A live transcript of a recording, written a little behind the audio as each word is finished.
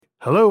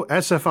Hello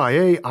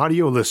SFIA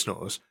audio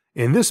listeners.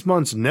 In this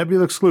month's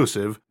Nebula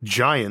exclusive,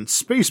 Giant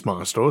Space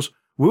Monsters,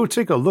 we'll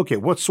take a look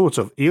at what sorts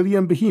of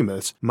alien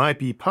behemoths might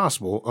be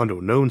possible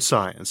under known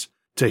science.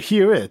 To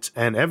hear it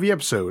and every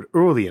episode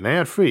early and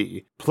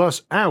ad-free,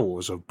 plus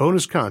hours of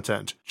bonus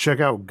content, check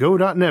out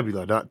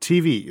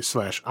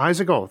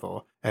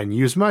go.nebula.tv/IsaacArthur and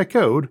use my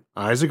code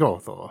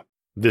IsaacArthur.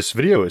 This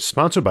video is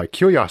sponsored by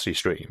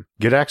CuriosityStream.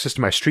 Get access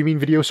to my streaming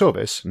video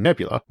service,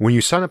 Nebula, when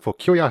you sign up for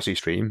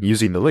CuriosityStream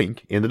using the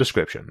link in the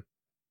description.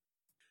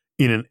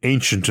 In an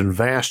ancient and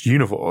vast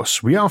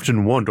universe, we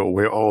often wonder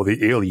where all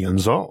the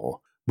aliens are,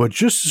 but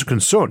just as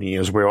concerning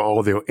is where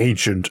all their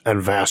ancient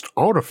and vast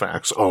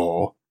artifacts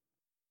are.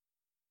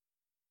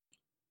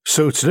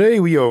 So today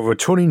we are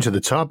returning to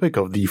the topic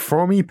of the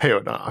Fermi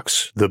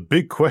Paradox, the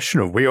big question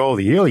of where all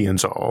the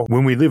aliens are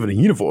when we live in a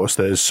universe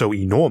that is so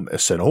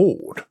enormous and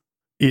old.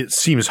 It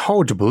seems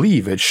hard to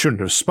believe it shouldn't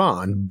have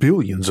spawned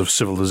billions of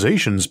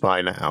civilizations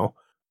by now.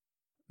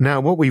 Now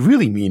what we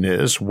really mean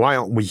is, why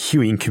aren't we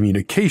hearing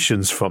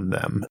communications from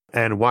them,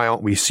 and why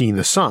aren't we seeing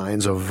the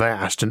signs of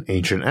vast and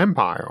ancient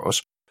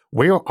empires?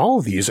 Where are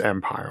all these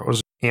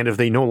empires, and if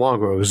they no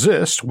longer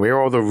exist, where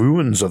are the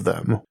ruins of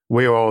them?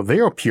 Where are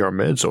their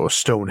pyramids, or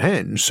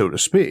Stonehenge, so to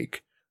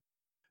speak?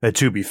 And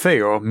to be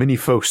fair, many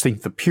folks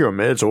think the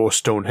pyramids or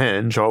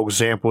Stonehenge are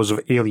examples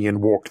of alien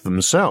work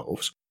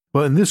themselves.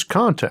 But in this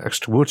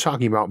context, we're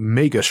talking about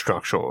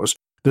megastructures,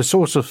 the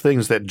sorts of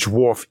things that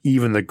dwarf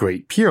even the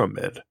Great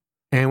Pyramid,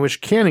 and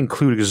which can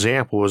include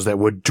examples that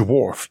would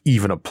dwarf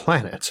even a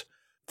planet,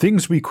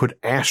 things we could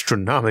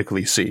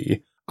astronomically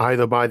see,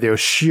 either by their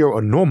sheer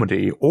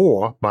enormity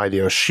or by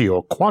their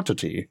sheer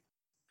quantity.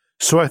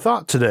 So I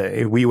thought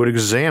today we would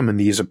examine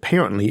these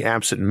apparently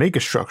absent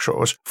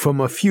megastructures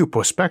from a few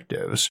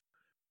perspectives.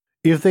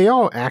 If they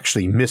are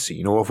actually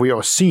missing, or if we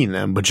are seeing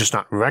them but just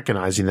not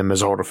recognizing them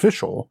as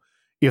artificial,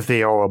 if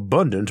they are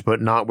abundant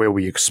but not where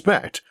we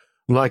expect,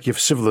 like if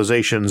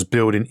civilizations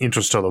build in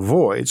interstellar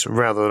voids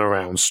rather than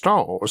around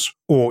stars,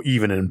 or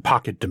even in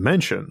pocket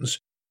dimensions,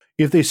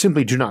 if they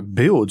simply do not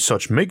build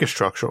such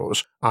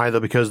megastructures, either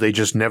because they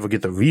just never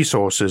get the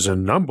resources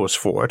and numbers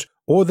for it,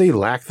 or they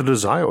lack the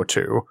desire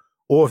to,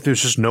 or if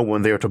there's just no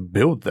one there to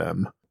build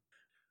them.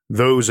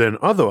 Those and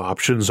other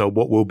options are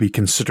what we'll be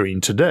considering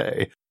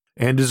today,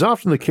 and as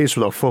often the case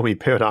with our Fermi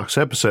Paradox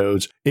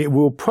episodes, it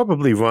will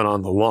probably run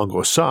on the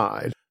longer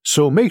side.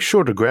 So make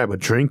sure to grab a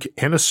drink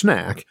and a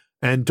snack,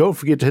 and don't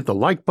forget to hit the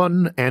like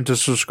button and to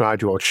subscribe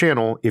to our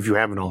channel if you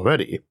haven't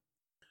already.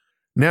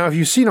 Now if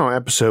you've seen our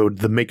episode,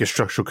 The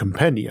Megastructural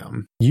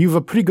Compendium, you have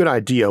a pretty good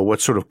idea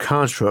what sort of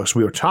constructs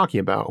we are talking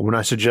about when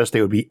I suggest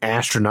they would be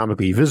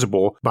astronomically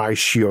visible by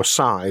sheer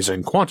size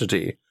and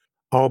quantity.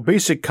 Our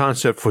basic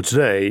concept for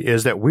today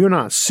is that we're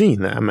not seeing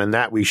them and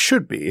that we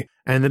should be,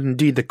 and that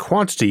indeed the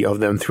quantity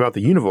of them throughout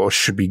the universe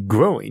should be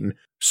growing,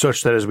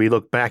 such that as we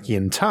look back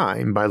in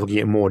time by looking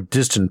at more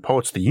distant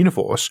parts of the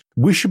universe,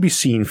 we should be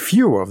seeing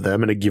fewer of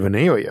them in a given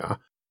area,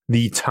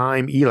 the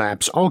time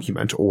elapse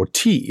argument, or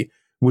T,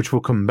 which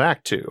we'll come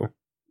back to.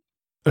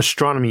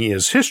 Astronomy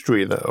is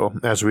history though,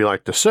 as we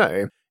like to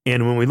say,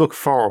 and when we look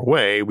far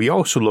away, we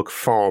also look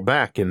far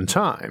back in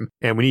time,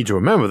 and we need to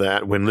remember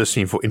that when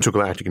listening for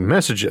intergalactic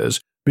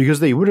messages, because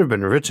they would have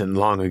been written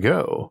long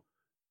ago.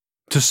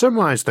 To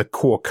summarize the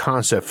core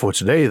concept for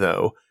today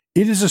though,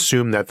 it is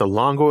assumed that the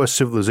longer a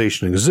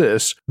civilization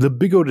exists, the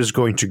bigger it is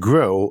going to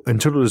grow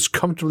until it has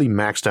comfortably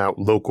maxed out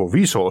local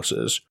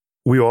resources.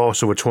 We will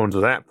also return to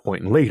that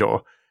point later,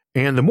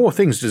 and the more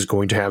things it is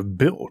going to have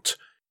built.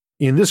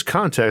 In this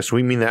context,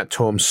 we mean that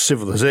term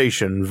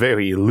civilization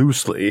very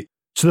loosely,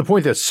 to the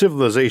point that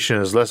civilization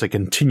is less a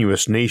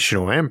continuous nation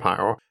or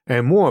empire,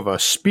 and more of a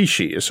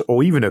species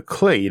or even a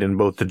clade in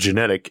both the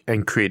genetic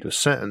and creative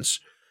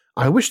sense.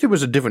 I wish there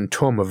was a different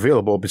term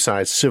available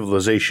besides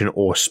civilization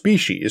or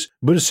species,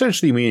 but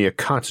essentially meaning a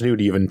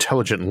continuity of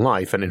intelligent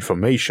life and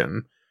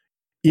information.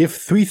 If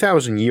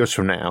 3,000 years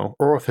from now,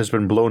 Earth has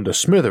been blown to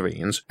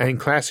smithereens, and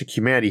classic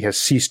humanity has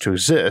ceased to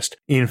exist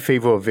in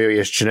favor of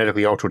various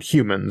genetically altered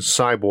humans,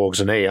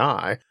 cyborgs, and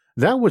AI,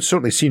 that would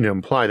certainly seem to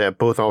imply that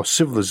both our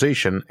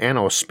civilization and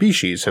our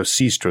species have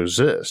ceased to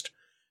exist.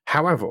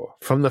 However,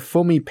 from the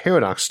Fermi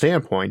Paradox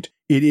standpoint,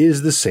 it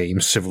is the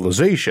same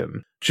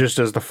civilization, just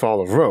as the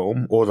fall of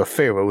Rome, or the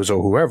pharaohs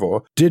or whoever,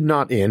 did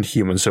not end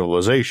human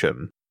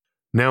civilization.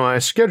 Now I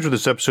scheduled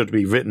this episode to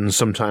be written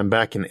sometime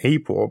back in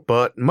April,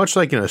 but much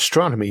like in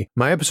astronomy,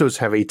 my episodes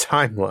have a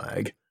time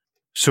lag.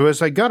 So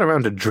as I got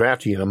around to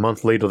drafting it a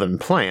month later than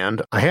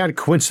planned, I had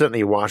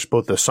coincidentally watched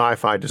both the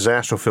sci-fi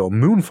disaster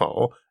film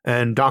Moonfall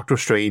and Doctor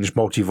Strange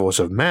Multiverse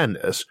of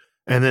Madness,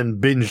 and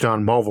then binged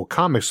on Marvel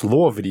Comics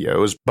lore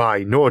videos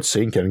by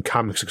NerdSync and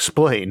Comics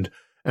Explained,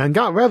 and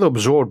got rather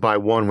absorbed by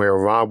one where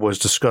Rob was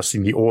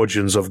discussing the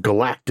origins of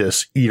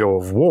Galactus, Eater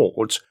of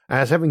Worlds,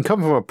 as having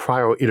come from a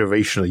prior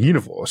iteration of the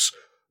universe.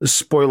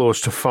 Spoilers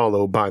to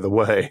follow, by the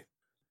way.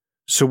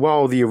 So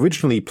while the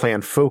originally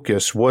planned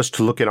focus was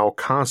to look at our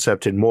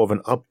concept in more of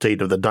an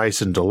update of the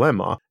Dyson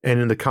dilemma,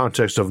 and in the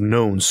context of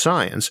known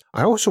science,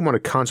 I also want to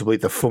contemplate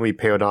the Fermi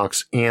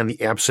paradox and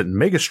the absent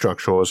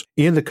megastructures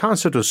in the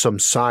concept of some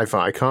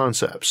sci-fi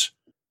concepts.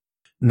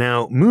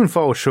 Now,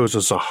 Moonfall shows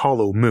us a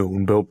hollow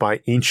moon built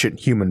by ancient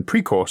human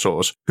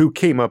precursors who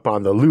came up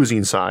on the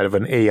losing side of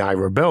an AI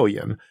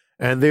rebellion,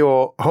 and there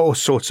are all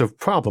sorts of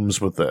problems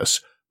with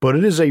this, but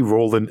it is a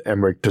Roland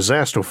Emmerich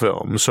disaster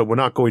film, so we're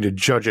not going to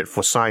judge it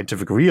for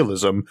scientific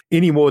realism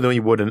any more than we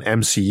would an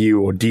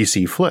MCU or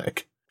DC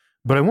flick.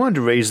 But I wanted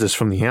to raise this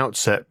from the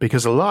outset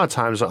because a lot of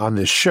times on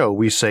this show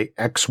we say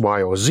X,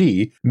 Y, or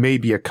Z may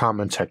be a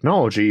common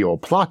technology or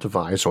plot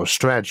device or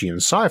strategy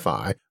in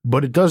sci-fi,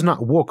 but it does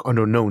not work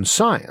under known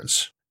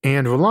science,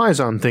 and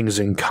relies on things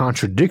in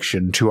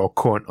contradiction to our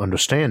current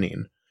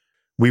understanding.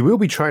 We will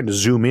be trying to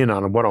zoom in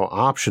on what our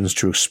options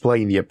to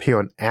explain the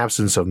apparent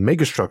absence of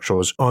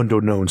megastructures under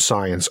known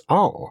science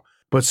are,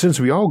 but since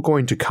we are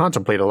going to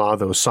contemplate a lot of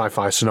those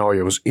sci-fi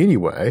scenarios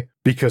anyway,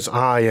 because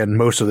I and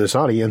most of this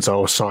audience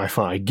are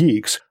sci-fi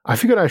geeks, I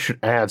figured I should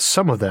add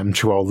some of them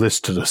to our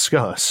list to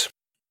discuss.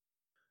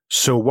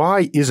 So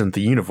why isn't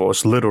the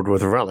universe littered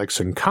with relics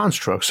and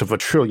constructs of a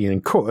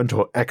trillion current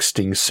or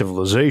extinct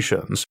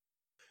civilizations?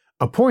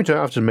 A point I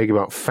often make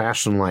about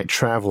faster-than-light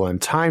travel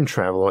and time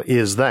travel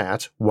is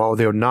that, while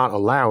they're not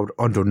allowed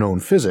under known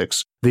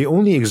physics, they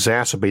only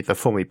exacerbate the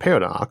Fermi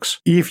paradox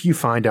if you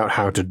find out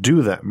how to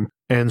do them,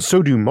 and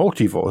so do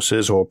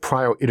multiverses or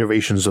prior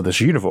iterations of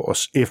this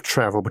universe if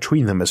travel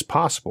between them is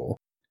possible.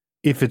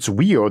 If it's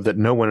weird that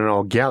no one in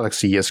our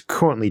galaxy is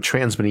currently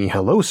transmitting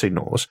hello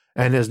signals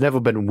and has never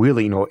been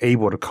willing or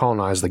able to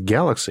colonize the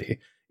galaxy,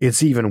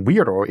 it's even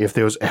weirder if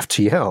there's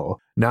FTL,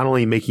 not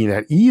only making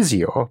that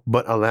easier,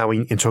 but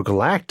allowing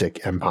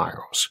intergalactic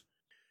empires.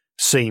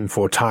 Same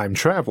for time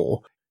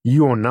travel.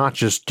 You are not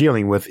just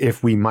dealing with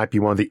if we might be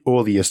one of the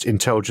earliest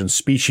intelligent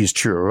species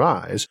to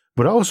arise,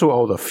 but also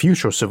all the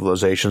future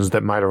civilizations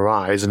that might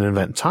arise and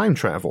invent time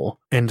travel,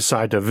 and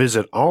decide to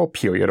visit our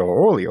period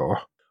or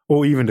earlier,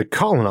 or even to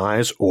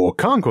colonize or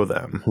conquer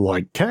them,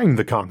 like Kang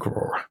the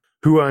Conqueror,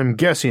 who I'm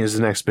guessing is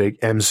the next big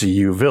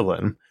MCU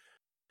villain.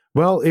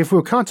 Well, if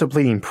we're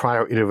contemplating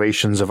prior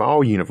iterations of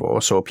our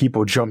universe or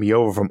people jumping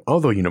over from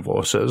other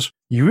universes,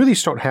 you really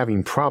start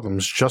having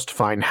problems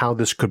justifying how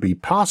this could be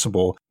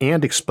possible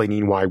and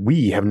explaining why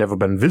we have never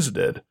been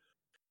visited.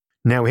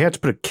 Now, we have to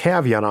put a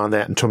caveat on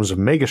that in terms of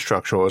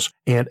megastructures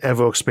and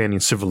ever-expanding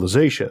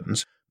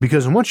civilizations,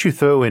 because once you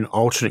throw in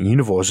alternate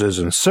universes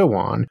and so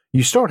on,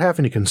 you start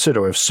having to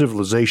consider if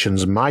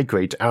civilizations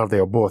migrate out of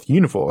their birth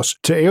universe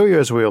to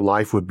areas where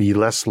life would be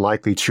less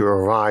likely to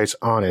arise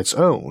on its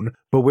own,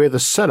 but where the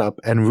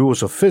setup and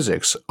rules of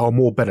physics are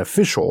more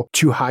beneficial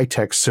to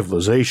high-tech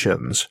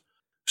civilizations.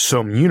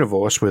 Some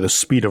universe where the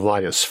speed of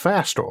light is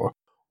faster,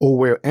 or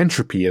where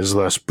entropy is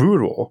less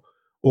brutal,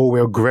 or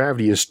where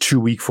gravity is too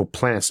weak for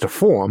planets to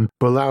form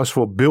but allows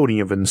for building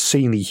of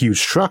insanely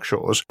huge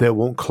structures that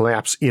won't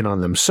collapse in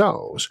on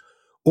themselves,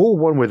 or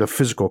one where the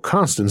physical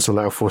constants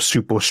allow for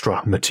super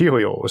strong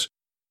materials.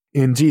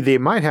 Indeed, they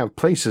might have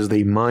places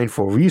they mine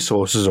for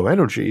resources or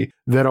energy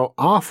that are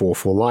awful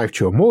for life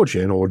to emerge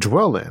in or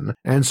dwell in,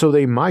 and so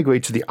they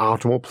migrate to the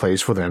optimal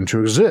place for them to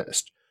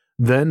exist,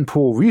 then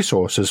pull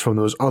resources from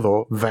those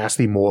other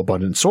vastly more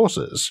abundant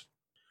sources.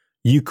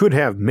 You could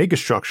have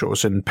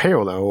megastructures in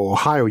parallel or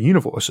higher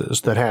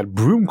universes that had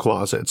broom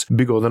closets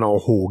bigger than our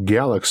whole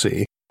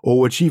galaxy,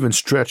 or which even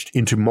stretched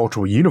into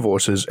multiple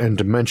universes and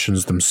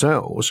dimensions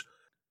themselves.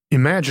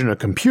 Imagine a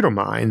computer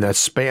mind that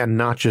spanned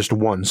not just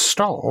one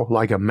star,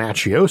 like a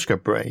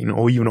Matryoshka brain,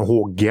 or even a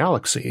whole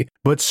galaxy,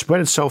 but spread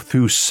itself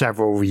through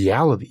several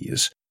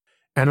realities.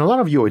 And a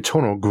lot of your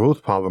eternal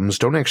growth problems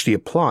don't actually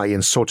apply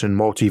in certain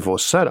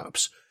multiverse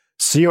setups.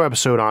 See our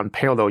episode on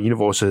parallel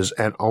universes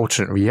and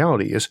alternate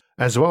realities,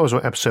 as well as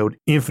our episode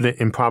Infinite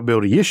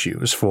Improbability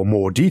Issues for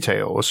more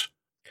details.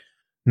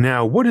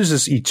 Now, what is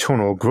this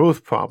eternal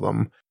growth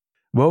problem?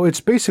 Well,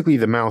 it's basically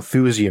the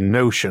Malthusian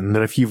notion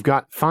that if you've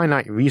got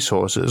finite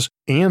resources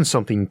and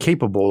something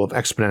capable of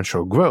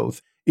exponential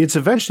growth, it's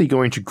eventually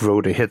going to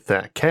grow to hit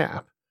that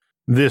cap.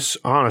 This,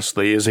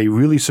 honestly, is a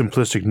really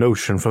simplistic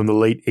notion from the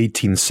late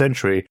 18th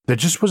century that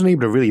just wasn't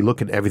able to really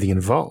look at everything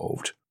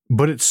involved.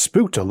 But it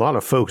spooked a lot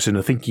of folks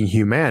into thinking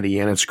humanity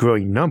and its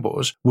growing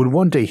numbers would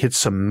one day hit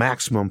some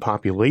maximum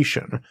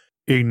population,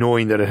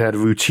 ignoring that it had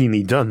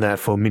routinely done that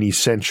for many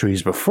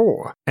centuries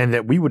before, and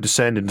that we would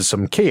descend into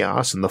some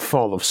chaos and the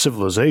fall of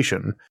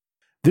civilization.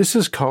 This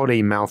is called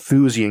a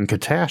Malthusian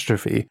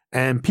catastrophe,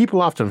 and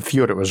people often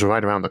feared it was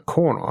right around the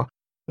corner,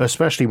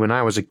 especially when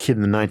I was a kid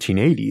in the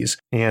 1980s,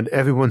 and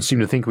everyone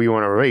seemed to think we were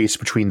in a race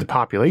between the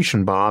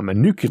population bomb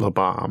and nuclear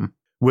bomb,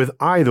 with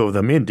either of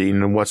them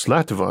ending and what's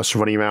left of us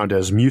running around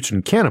as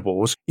mutant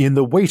cannibals in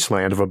the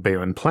wasteland of a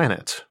barren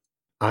planet.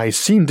 I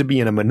seem to be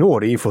in a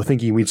minority for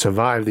thinking we'd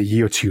survive the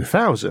year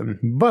 2000,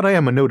 but I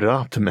am a noted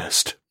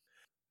optimist.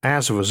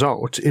 As a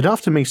result, it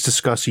often makes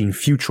discussing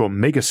future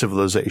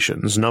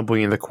mega-civilizations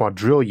numbering in the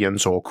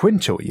quadrillions or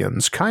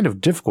quintillions kind of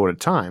difficult at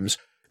times,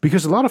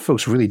 because a lot of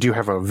folks really do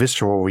have a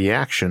visceral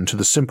reaction to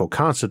the simple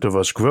concept of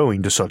us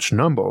growing to such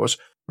numbers,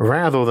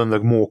 rather than the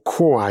more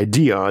core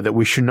idea that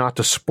we should not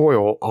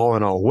despoil all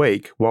in our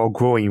wake while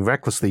growing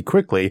recklessly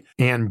quickly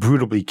and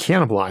brutally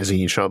cannibalizing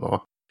each other.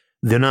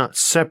 They're not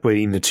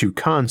separating the two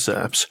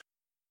concepts.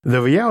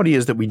 The reality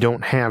is that we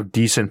don't have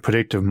decent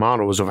predictive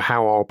models of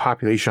how our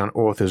population on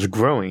Earth is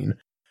growing.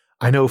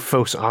 I know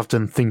folks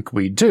often think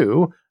we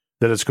do,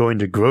 that it's going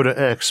to grow to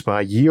X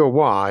by year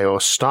Y or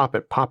stop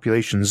at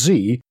population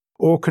Z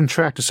or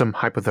contract to some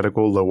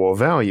hypothetical lower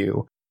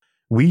value.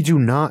 We do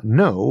not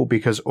know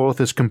because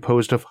Earth is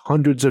composed of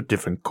hundreds of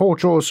different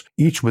cultures,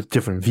 each with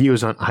different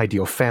views on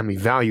ideal family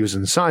values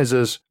and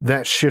sizes,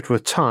 that shift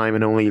with time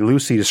and only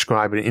loosely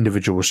describe an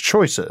individual's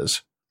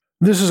choices.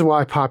 This is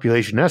why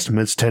population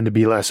estimates tend to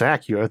be less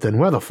accurate than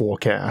weather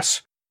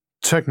forecasts.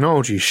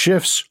 Technology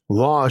shifts,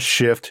 laws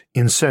shift,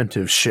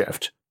 incentives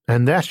shift,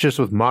 and that's just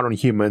with modern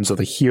humans of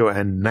the here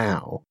and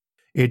now.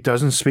 It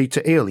doesn't speak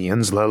to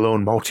aliens, let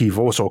alone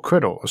multiversal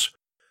critters.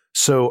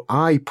 So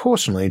I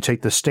personally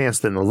take the stance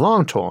that in the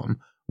long term,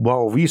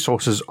 while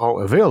resources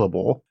are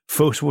available,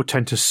 folks will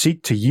tend to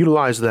seek to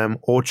utilize them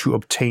or to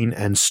obtain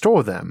and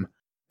store them,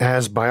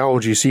 as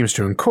biology seems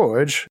to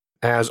encourage,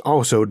 as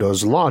also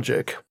does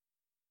logic.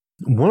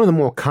 One of the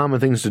more common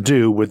things to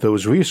do with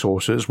those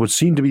resources would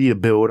seem to be to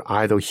build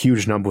either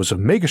huge numbers of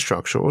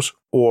megastructures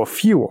or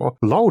fewer,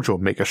 larger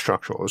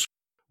megastructures,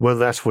 whether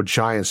that's for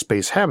giant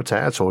space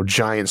habitats or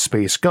giant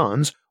space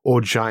guns or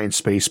giant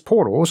space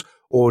portals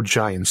or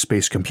giant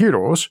space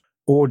computers,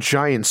 or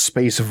giant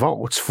space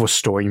vaults for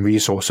storing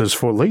resources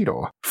for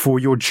later, for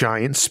your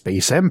giant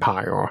space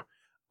empire.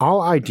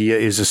 Our idea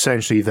is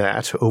essentially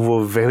that,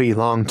 over very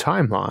long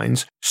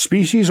timelines,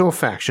 species or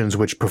factions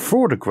which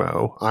prefer to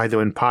grow,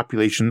 either in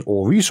population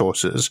or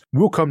resources,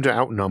 will come to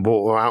outnumber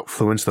or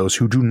outfluence those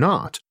who do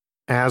not,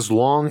 as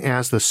long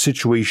as the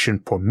situation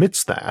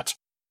permits that.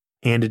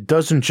 And it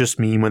doesn't just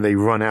mean when they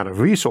run out of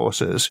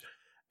resources.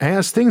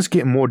 As things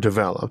get more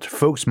developed,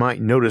 folks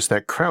might notice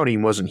that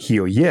crowding wasn't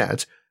here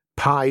yet,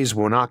 pies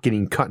were not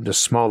getting cut into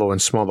smaller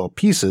and smaller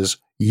pieces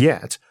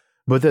yet,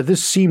 but that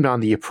this seemed on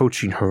the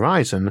approaching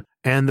horizon,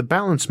 and the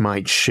balance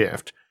might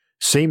shift,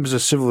 same as a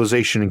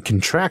civilization in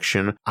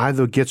contraction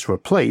either gets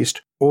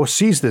replaced or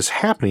sees this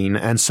happening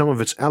and some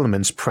of its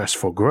elements press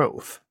for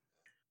growth.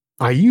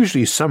 I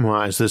usually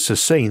summarize this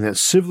as saying that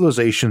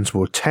civilizations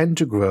will tend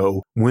to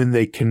grow when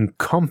they can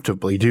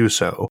comfortably do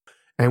so,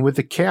 and with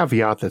the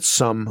caveat that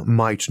some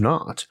might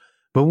not.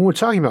 But when we're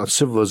talking about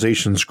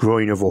civilizations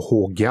growing over a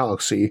whole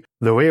galaxy,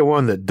 the rare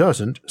one that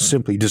doesn't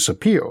simply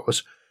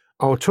disappears.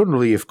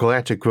 Alternatively, if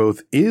galactic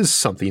growth is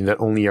something that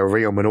only a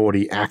rare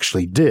minority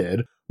actually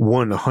did,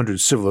 1 in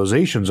 100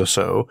 civilizations or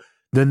so,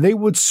 then they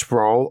would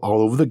sprawl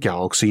all over the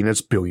galaxy in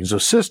its billions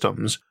of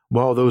systems,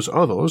 while those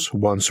others,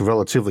 once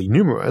relatively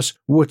numerous,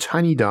 were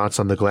tiny dots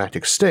on the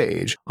galactic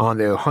stage on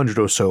their 100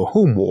 or so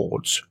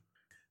homeworlds.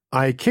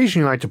 I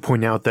occasionally like to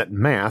point out that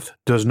math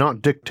does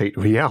not dictate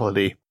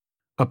reality.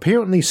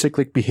 Apparently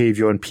cyclic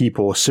behavior in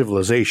people or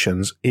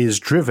civilizations is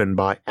driven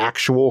by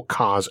actual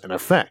cause and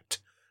effect,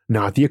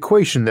 not the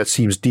equation that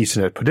seems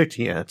decent at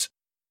predicting it.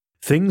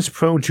 Things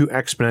prone to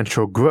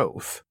exponential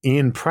growth,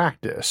 in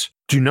practice,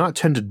 do not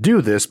tend to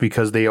do this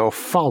because they are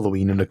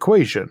following an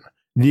equation.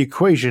 The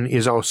equation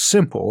is our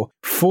simple,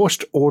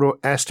 first-order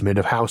estimate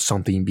of how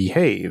something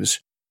behaves.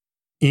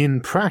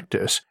 In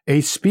practice,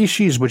 a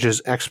species which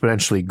is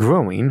exponentially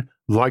growing,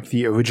 like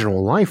the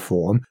original life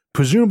form,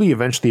 presumably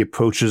eventually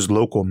approaches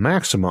local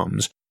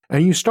maximums,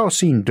 and you start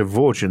seeing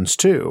divergence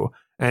too,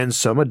 and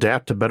some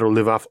adapt to better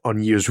live off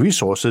unused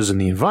resources in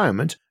the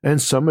environment,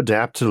 and some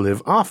adapt to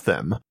live off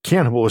them,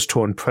 cannibals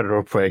turned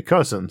predator-prey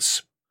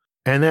cousins.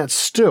 And that's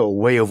still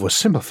way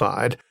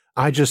oversimplified,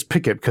 I just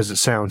pick it because it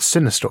sounds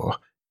sinister.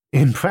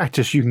 In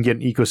practice, you can get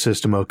an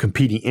ecosystem of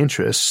competing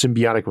interests,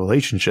 symbiotic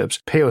relationships,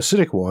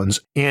 parasitic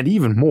ones, and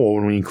even more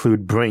when we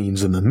include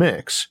brains in the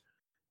mix.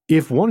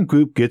 If one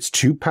group gets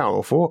too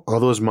powerful,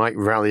 others might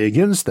rally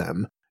against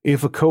them.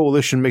 If a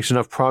coalition makes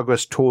enough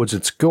progress towards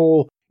its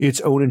goal,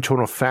 its own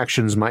internal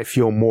factions might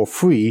feel more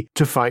free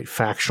to fight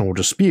factional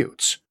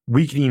disputes,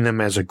 weakening them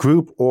as a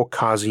group or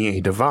causing a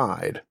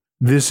divide.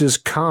 This is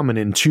common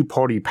in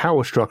two-party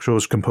power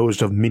structures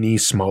composed of many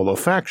smaller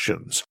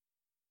factions.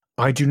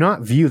 I do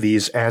not view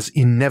these as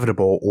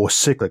inevitable or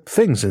cyclic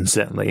things,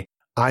 incidentally.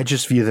 I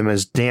just view them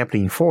as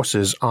dampening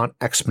forces on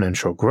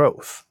exponential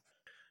growth.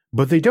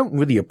 But they don't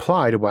really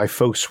apply to why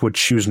folks would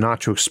choose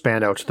not to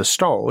expand out to the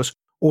stars,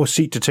 or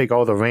seek to take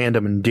all the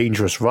random and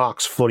dangerous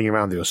rocks floating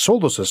around their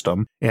solar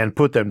system and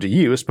put them to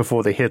use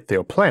before they hit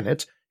their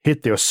planet,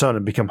 hit their sun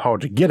and become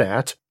hard to get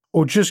at,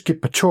 or just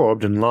get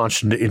perturbed and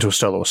launched into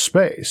interstellar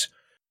space.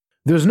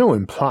 There's no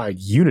implied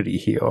unity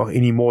here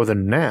any more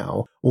than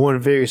now, or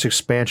in various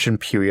expansion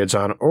periods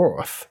on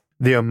Earth.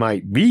 There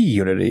might be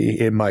unity,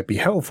 it might be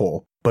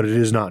helpful, but it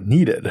is not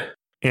needed.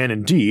 And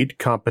indeed,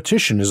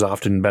 competition is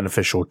often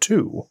beneficial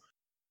too.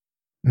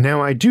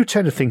 Now, I do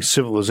tend to think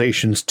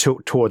civilizations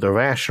tilt toward the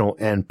rational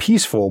and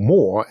peaceful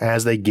more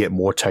as they get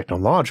more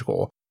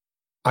technological.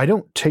 I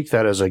don't take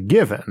that as a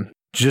given,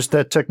 just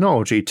that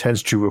technology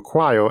tends to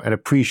require an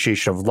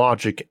appreciation of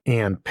logic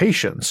and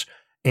patience,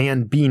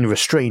 and being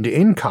restrained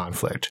in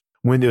conflict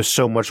when there's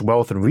so much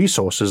wealth and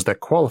resources that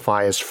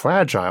qualify as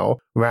fragile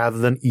rather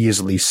than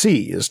easily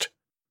seized.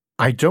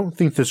 I don't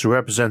think this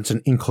represents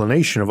an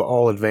inclination of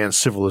all advanced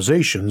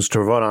civilizations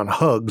to run on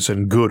hugs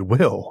and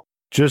goodwill,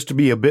 just to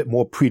be a bit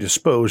more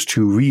predisposed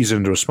to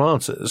reasoned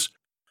responses.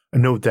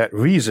 Note that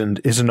reasoned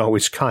isn't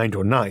always kind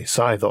or nice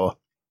either.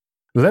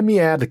 Let me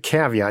add the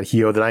caveat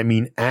here that I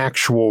mean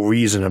actual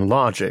reason and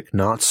logic,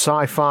 not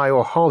sci-fi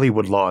or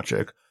Hollywood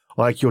logic,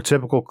 like your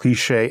typical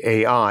cliché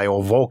AI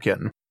or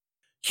Vulcan.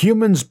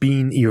 Humans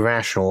being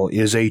irrational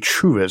is a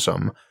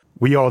truism.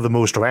 We are the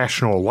most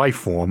rational life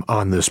form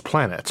on this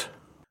planet.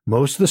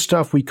 Most of the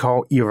stuff we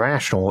call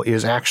irrational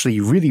is actually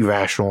really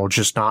rational,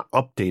 just not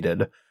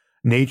updated.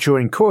 Nature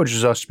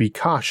encourages us to be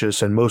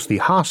cautious and mostly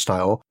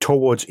hostile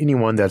towards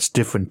anyone that's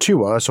different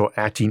to us or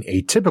acting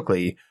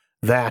atypically.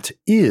 That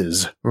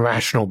is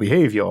rational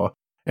behavior,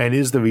 and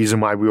is the reason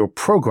why we were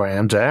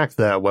programmed to act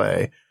that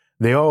way.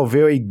 They are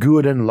very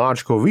good and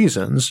logical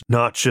reasons,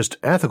 not just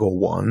ethical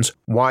ones,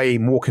 why a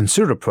more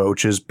considered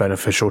approach is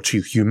beneficial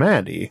to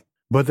humanity.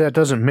 But that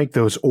doesn't make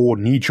those old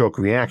knee-jerk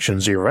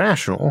reactions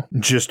irrational,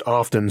 just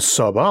often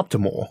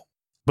suboptimal.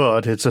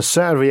 But it's a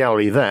sad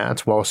reality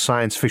that, while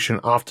science fiction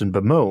often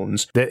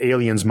bemoans that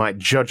aliens might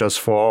judge us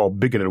for our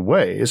bigoted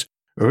ways,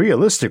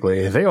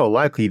 realistically, they are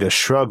likely to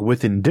shrug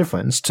with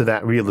indifference to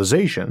that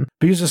realization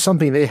because it's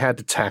something they had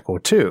to tackle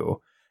too,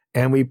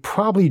 and we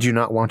probably do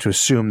not want to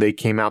assume they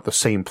came out the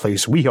same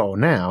place we are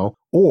now,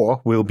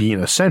 or will be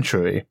in a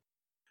century.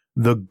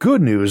 The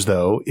good news,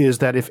 though, is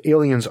that if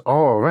aliens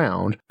are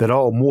around that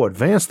are more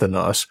advanced than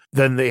us,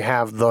 then they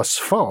have thus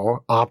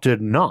far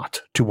opted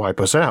not to wipe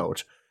us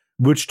out,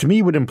 which to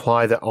me would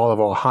imply that all of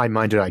our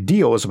high-minded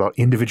ideals about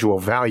individual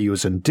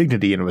values and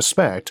dignity and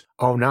respect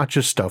are not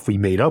just stuff we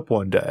made up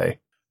one day,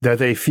 that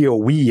they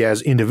feel we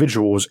as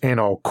individuals and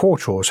our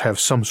cultures have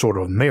some sort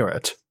of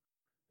merit.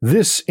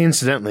 This,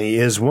 incidentally,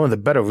 is one of the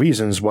better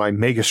reasons why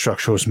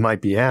megastructures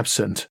might be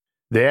absent.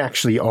 They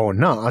actually are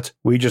not,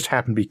 we just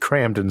happen to be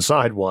crammed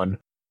inside one.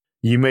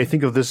 You may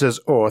think of this as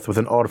Earth with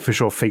an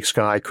artificial fake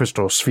sky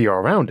crystal sphere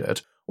around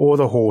it, or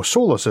the whole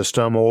solar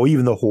system, or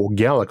even the whole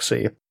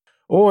galaxy,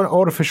 or an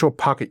artificial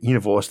pocket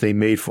universe they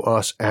made for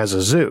us as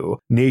a zoo,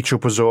 nature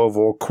preserve,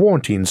 or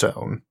quarantine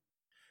zone.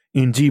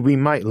 Indeed, we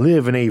might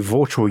live in a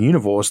virtual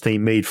universe they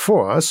made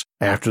for us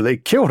after they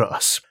killed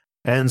us,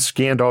 and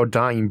scanned our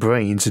dying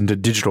brains into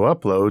digital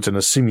uploads in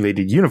a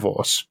simulated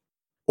universe.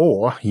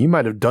 Or you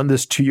might have done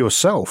this to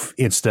yourself,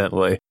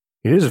 incidentally.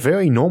 It is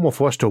very normal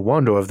for us to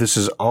wonder if this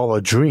is all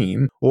a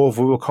dream, or if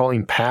we were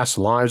calling past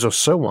lives or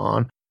so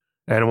on,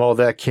 and while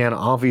that can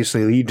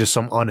obviously lead to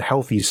some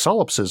unhealthy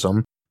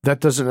solipsism, that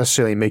doesn't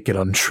necessarily make it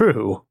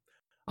untrue.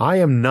 I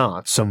am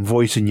not some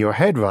voice in your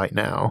head right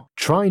now,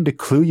 trying to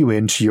clue you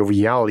into your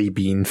reality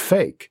being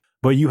fake,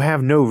 but you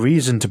have no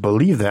reason to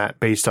believe that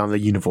based on the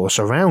universe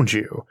around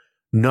you.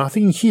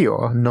 Nothing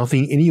here,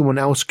 nothing anyone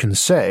else can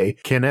say,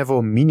 can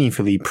ever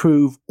meaningfully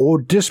prove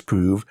or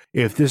disprove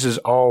if this is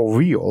all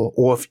real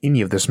or if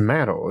any of this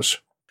matters.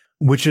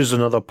 Which is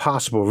another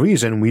possible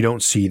reason we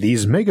don't see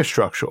these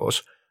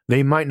megastructures.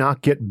 They might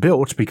not get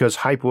built because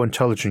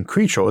hyper-intelligent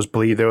creatures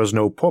believe there is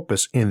no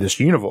purpose in this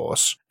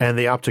universe, and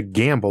they opt to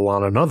gamble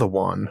on another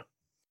one.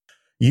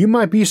 You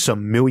might be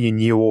some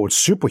million-year-old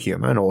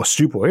superhuman or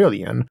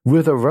super-alien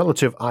with a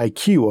relative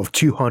IQ of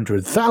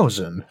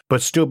 200,000,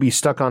 but still be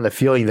stuck on the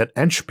feeling that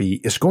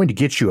entropy is going to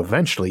get you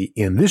eventually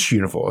in this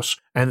universe,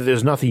 and that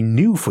there's nothing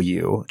new for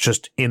you,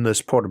 just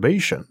endless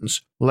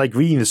perturbations. Like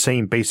reading the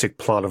same basic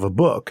plot of a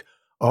book.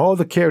 All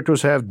the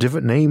characters have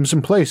different names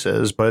and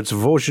places, but it's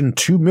version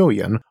 2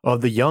 million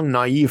of the young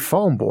naive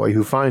farm boy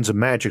who finds a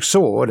magic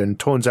sword and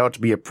turns out to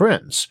be a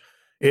prince.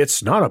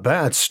 It's not a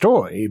bad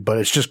story, but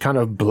it's just kind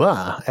of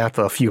blah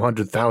after a few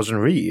 100,000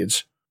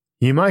 reads.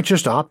 You might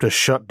just opt to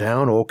shut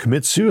down or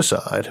commit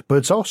suicide, but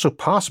it's also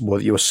possible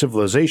that your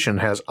civilization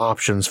has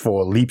options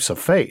for leaps of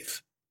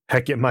faith.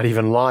 Heck, it might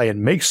even lie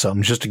and make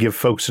some just to give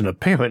folks an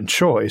apparent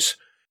choice.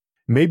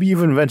 Maybe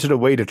you've invented a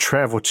way to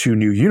travel to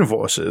new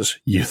universes,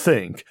 you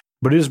think,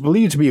 but it is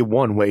believed to be a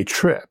one-way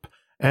trip,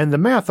 and the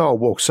math all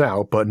works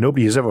out, but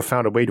nobody has ever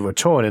found a way to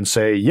return and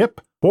say,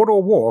 yep,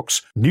 portal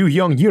works, new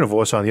young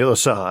universe on the other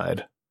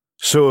side.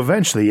 So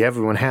eventually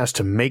everyone has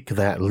to make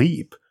that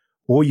leap,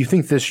 or you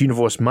think this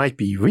universe might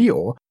be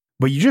real,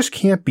 but you just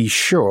can't be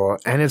sure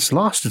and it's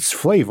lost its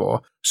flavor,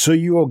 so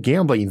you are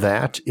gambling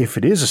that, if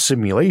it is a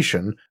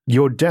simulation,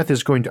 your death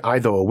is going to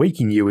either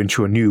awaken you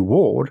into a new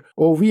world,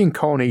 or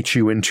reincarnate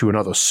you into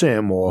another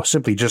sim, or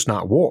simply just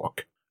not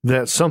work.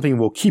 That something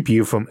will keep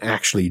you from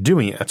actually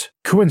doing it.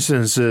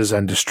 Coincidences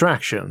and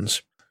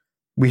distractions.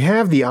 We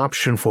have the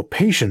option for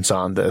patience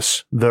on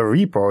this. The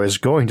Reaper is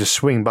going to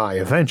swing by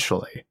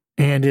eventually.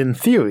 And in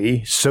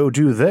theory, so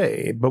do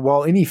they, but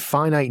while any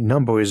finite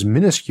number is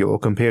minuscule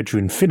compared to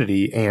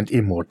infinity and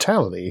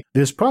immortality,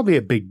 there's probably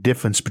a big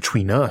difference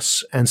between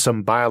us and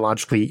some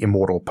biologically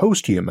immortal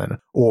post-human,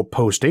 or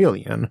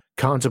post-alien,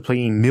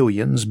 contemplating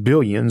millions,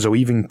 billions, or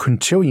even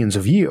quintillions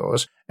of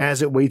years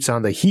as it waits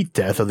on the heat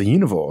death of the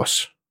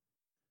universe.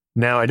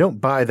 Now, I don't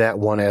buy that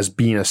one as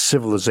being a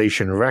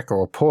civilization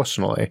wrecker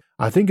personally.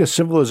 I think a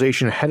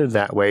civilization headed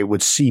that way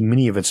would see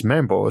many of its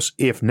members,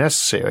 if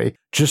necessary,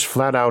 just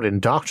flat out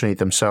indoctrinate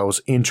themselves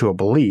into a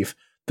belief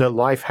that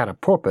life had a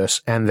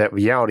purpose and that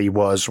reality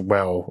was,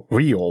 well,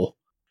 real.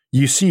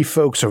 You see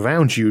folks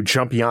around you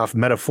jumping off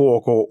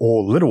metaphorical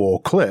or literal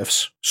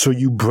cliffs, so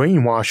you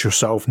brainwash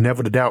yourself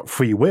never to doubt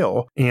free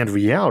will and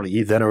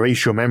reality, then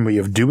erase your memory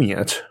of doing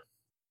it.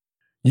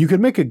 You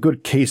could make a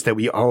good case that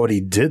we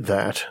already did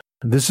that.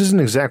 This isn't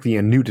exactly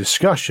a new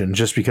discussion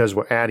just because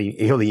we're adding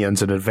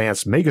aliens and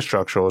advanced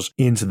megastructures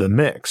into the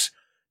mix.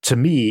 To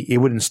me, it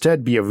would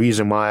instead be a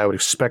reason why I would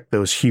expect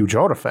those huge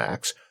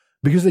artifacts,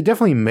 because they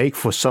definitely make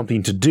for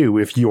something to do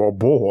if you are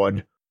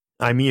bored.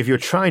 I mean, if you're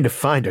trying to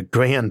find a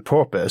grand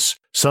purpose,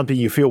 something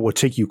you feel will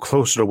take you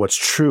closer to what's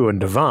true and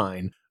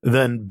divine,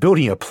 then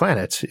building a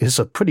planet is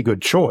a pretty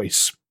good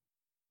choice.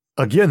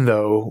 Again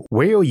though,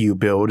 where you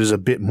build is a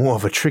bit more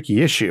of a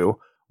tricky issue,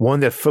 one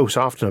that folks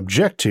often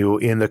object to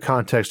in the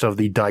context of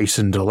the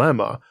Dyson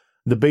dilemma,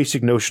 the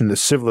basic notion that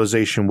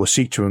civilization will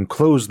seek to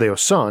enclose their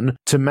sun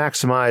to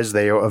maximize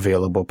their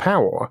available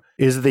power,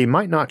 is that they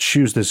might not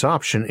choose this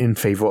option in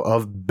favor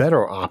of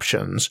better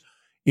options.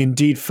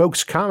 Indeed,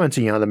 folks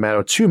commenting on the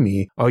matter to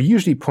me are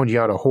usually pointing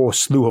out a whole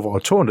slew of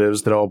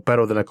alternatives that are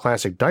better than a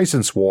classic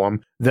Dyson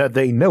swarm that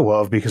they know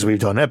of because we've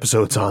done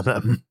episodes on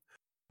them.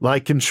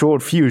 Like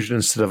controlled fusion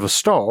instead of a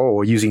star,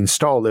 or using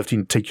star lifting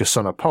to take your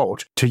sun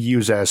apart to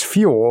use as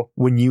fuel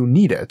when you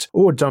need it,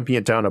 or dumping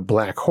it down a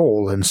black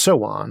hole, and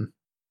so on.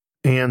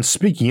 And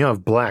speaking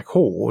of black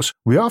holes,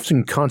 we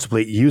often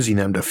contemplate using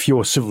them to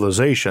fuel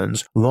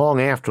civilizations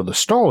long after the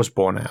star is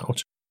born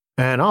out,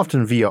 and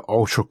often via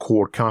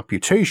ultra-core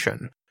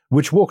computation,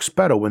 which works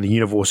better when the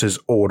universe is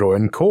older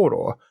and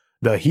colder.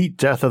 The heat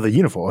death of the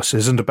universe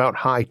isn't about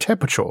high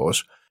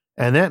temperatures,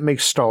 and that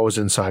makes stars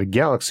inside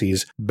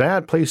galaxies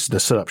bad places to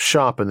set up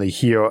shop in the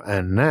here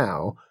and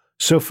now,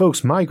 so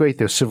folks migrate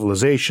their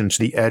civilization to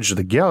the edge of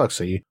the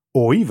galaxy,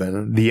 or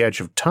even the edge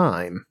of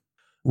time.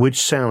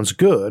 Which sounds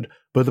good,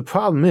 but the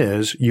problem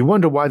is, you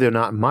wonder why they're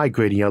not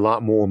migrating a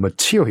lot more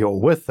material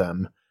with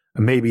them.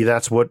 Maybe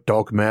that's what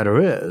dark matter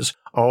is,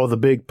 all the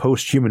big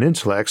post-human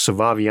intellects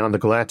surviving on the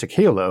galactic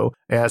halo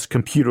as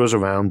computers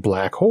around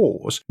black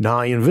holes,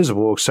 nigh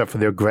invisible except for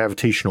their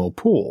gravitational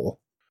pull.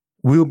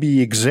 We'll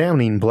be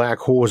examining black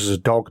holes as a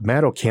dark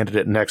matter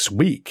candidate next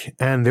week,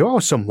 and there are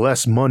some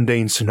less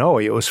mundane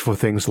scenarios for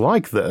things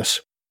like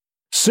this.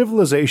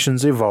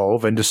 Civilizations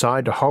evolve and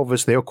decide to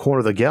harvest their corner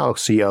of the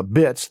galaxy a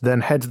bit, then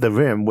head to the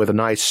rim with a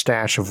nice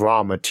stash of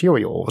raw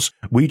materials.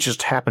 We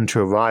just happen to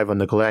arrive on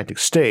the galactic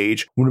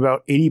stage when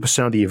about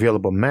 80% of the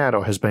available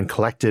matter has been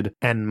collected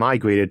and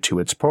migrated to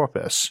its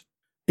purpose.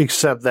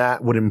 Except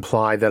that would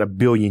imply that 1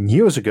 billion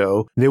years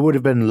ago there would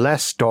have been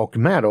less dark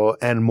matter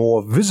and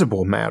more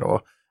visible matter,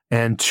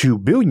 and 2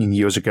 billion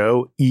years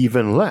ago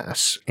even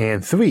less,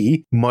 and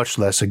 3 much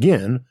less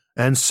again,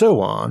 and so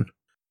on.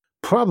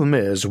 Problem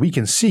is, we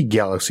can see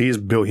galaxies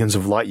billions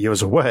of light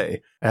years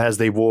away, as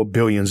they were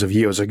billions of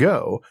years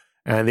ago,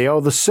 and they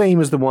are the same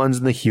as the ones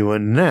in the here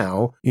and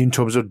now in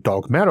terms of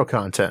dark matter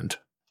content.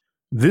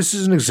 This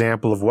is an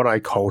example of what I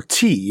call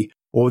T,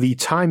 or the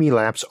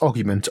time-elapse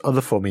argument of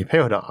the Fermi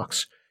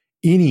paradox.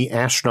 Any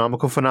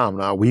astronomical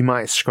phenomena we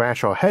might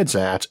scratch our heads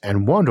at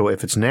and wonder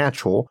if it's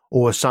natural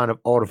or a sign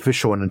of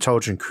artificial and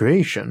intelligent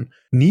creation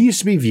needs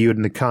to be viewed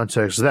in the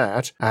context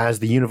that, as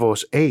the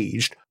universe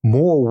aged,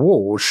 more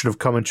worlds should have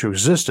come into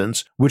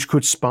existence which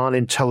could spawn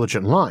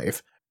intelligent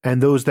life,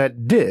 and those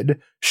that did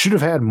should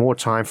have had more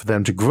time for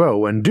them to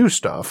grow and do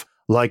stuff,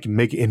 like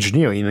mega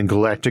engineering and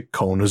galactic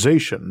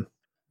colonization.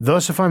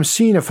 Thus, if I'm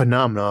seeing a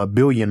phenomena 1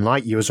 billion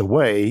light-years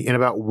away in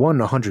about 1 in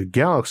 100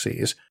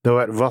 galaxies, though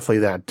at roughly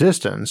that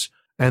distance,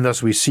 and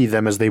thus we see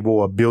them as they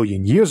were 1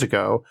 billion years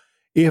ago,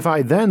 if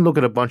I then look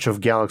at a bunch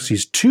of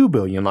galaxies 2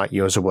 billion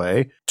light-years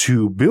away,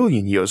 2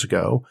 billion years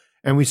ago,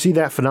 and we see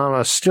that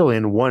phenomena still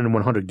in 1 in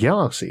 100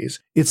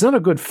 galaxies, it's not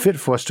a good fit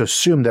for us to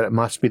assume that it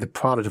must be the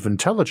product of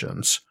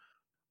intelligence.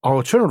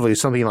 Alternatively,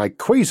 something like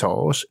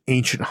quasars,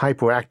 ancient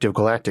hyperactive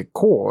galactic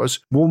cores,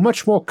 were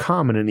much more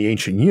common in the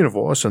ancient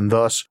universe, and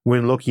thus,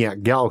 when looking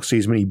at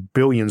galaxies many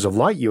billions of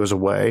light years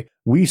away,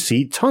 we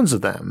see tons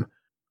of them.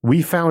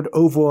 We found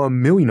over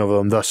 1 million of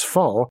them thus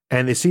far,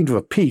 and they seem to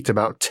have peaked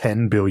about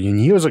 10 billion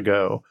years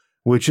ago,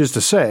 which is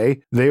to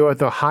say, they are at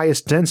their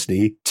highest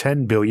density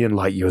 10 billion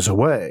light years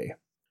away.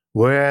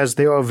 Whereas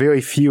there are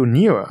very few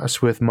near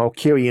us, with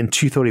Markarian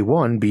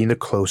 231 being the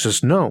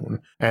closest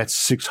known, at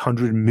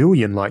 600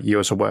 million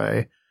light-years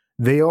away.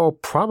 They are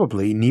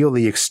probably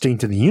nearly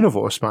extinct in the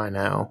universe by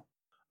now.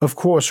 Of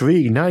course,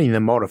 reigniting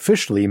them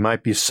artificially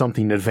might be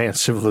something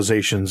advanced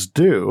civilizations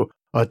do,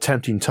 a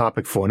tempting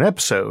topic for an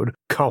episode,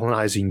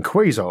 colonizing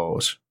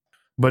quasars.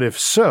 but if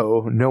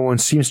so, no one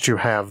seems to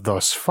have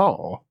thus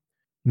far.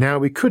 Now,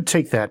 we could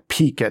take that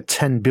peak at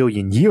 10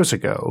 billion years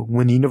ago,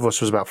 when the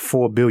universe was about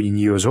 4 billion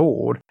years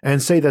old,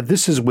 and say that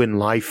this is when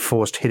life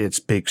first hit its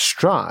big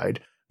stride,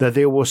 that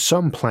there were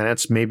some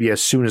planets maybe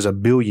as soon as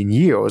 1 billion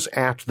years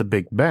after the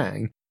Big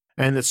Bang,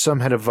 and that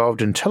some had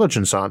evolved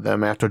intelligence on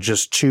them after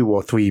just 2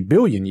 or 3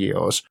 billion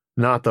years,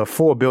 not the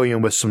 4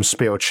 billion with some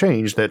spare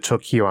change that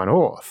took here on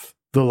Earth,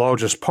 the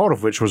largest part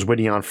of which was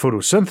waiting on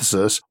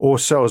photosynthesis or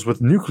cells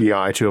with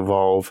nuclei to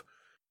evolve.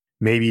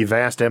 Maybe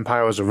vast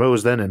empires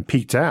arose then and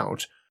peaked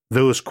out,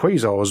 those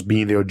quasars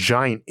being their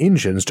giant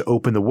engines to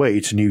open the way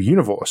to new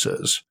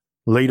universes.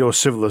 Later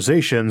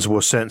civilizations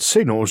were sent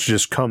signals to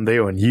just come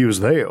there and use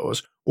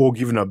theirs, or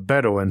given a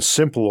better and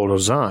simpler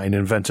design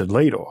invented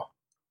later.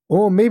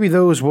 Or maybe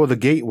those were the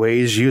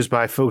gateways used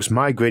by folks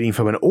migrating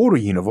from an older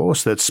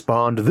universe that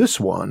spawned this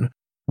one.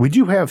 We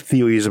do have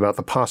theories about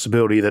the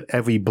possibility that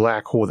every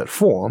black hole that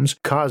forms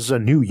causes a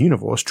new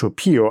universe to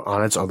appear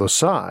on its other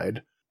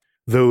side.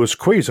 Those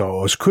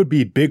quasars could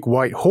be big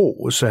white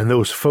holes, and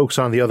those folks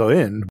on the other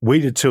end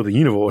waited till the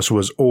universe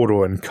was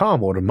older and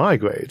calmer to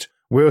migrate,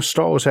 where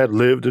stars had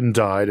lived and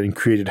died and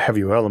created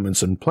heavier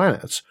elements and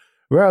planets,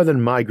 rather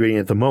than migrating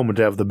at the moment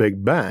of the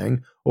Big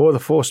Bang, or the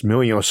first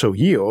million or so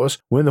years,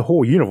 when the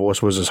whole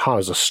universe was as hot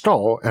as a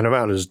star and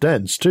about as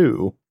dense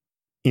too.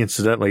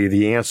 Incidentally,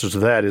 the answer to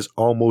that is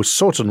almost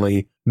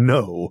certainly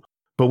no,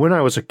 but when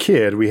I was a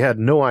kid we had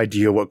no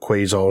idea what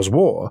quasars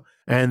were,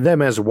 and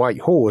them as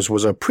white holes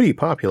was a pretty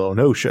popular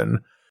notion.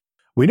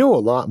 We know a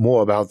lot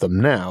more about them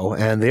now,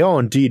 and they are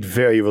indeed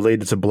very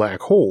related to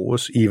black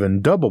holes,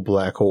 even double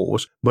black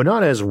holes, but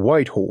not as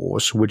white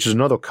holes, which is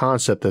another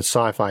concept that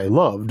sci-fi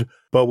loved,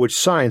 but which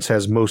science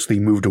has mostly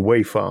moved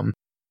away from.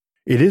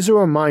 It is a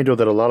reminder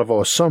that a lot of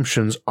our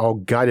assumptions are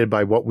guided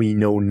by what we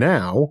know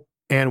now,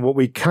 and what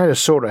we kinda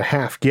sorta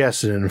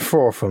half-guess and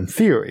infer from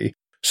theory,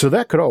 so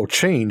that could all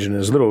change in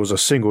as little as a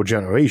single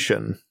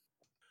generation.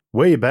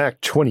 Way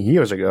back 20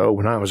 years ago,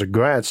 when I was a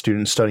grad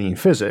student studying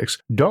physics,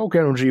 dark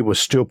energy was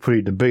still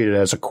pretty debated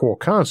as a core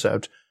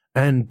concept,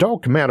 and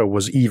dark matter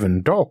was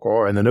even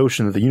darker, and the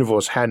notion that the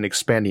universe had an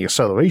expanding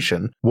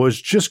acceleration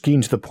was just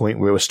getting to the point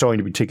where it was starting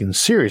to be taken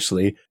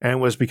seriously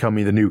and was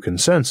becoming the new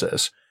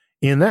consensus.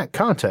 In that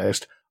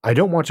context, I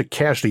don't want to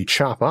casually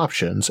chop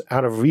options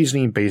out of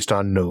reasoning based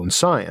on known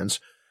science,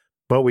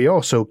 but we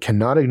also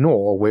cannot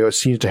ignore where it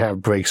seems to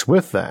have breaks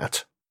with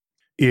that.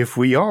 If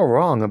we are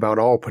wrong about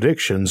all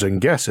predictions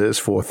and guesses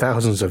for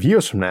thousands of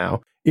years from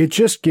now, it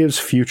just gives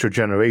future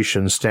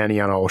generations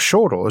standing on our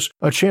shoulders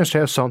a chance to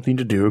have something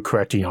to do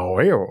correcting our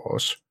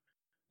errors.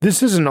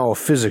 This isn't all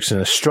physics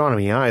and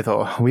astronomy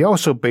either. We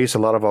also base a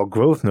lot of our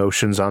growth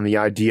notions on the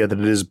idea that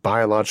it is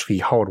biologically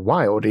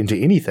hardwired into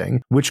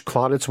anything which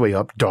clawed its way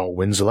up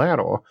Darwin's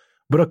ladder,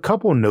 but a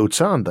couple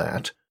notes on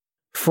that.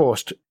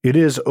 First, it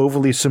is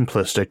overly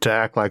simplistic to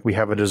act like we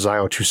have a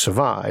desire to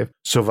survive,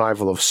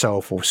 survival of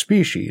self or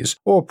species,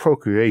 or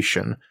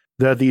procreation,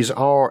 that these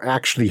are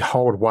actually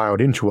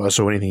hardwired into us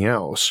or anything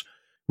else.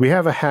 We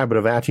have a habit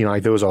of acting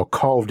like those are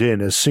carved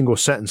in as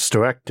single-sentence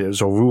directives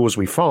or rules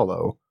we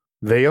follow.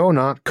 They are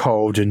not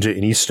carved into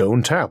any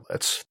stone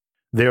tablets.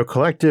 They are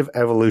collective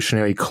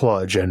evolutionary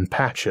kludge and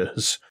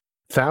patches,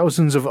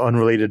 thousands of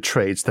unrelated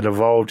traits that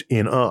evolved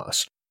in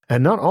us,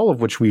 and not all of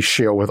which we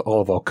share with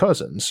all of our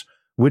cousins,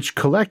 which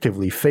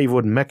collectively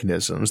favored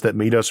mechanisms that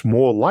made us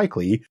more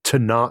likely to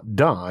not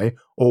die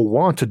or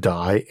want to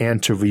die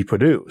and to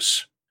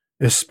reproduce,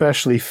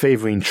 especially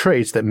favoring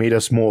traits that made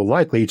us more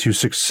likely to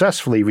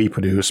successfully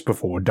reproduce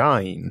before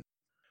dying.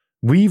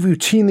 We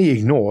routinely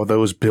ignore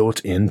those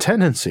built-in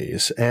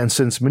tendencies, and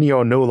since many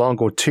are no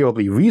longer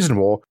terribly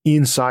reasonable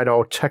inside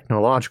our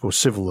technological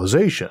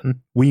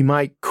civilization, we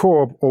might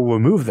curb or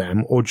remove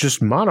them or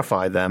just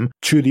modify them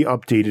to the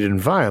updated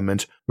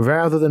environment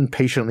rather than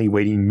patiently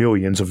waiting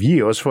millions of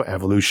years for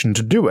evolution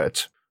to do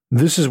it.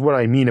 This is what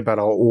I mean about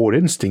our old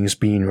instincts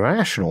being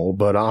rational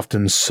but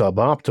often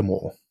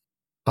suboptimal.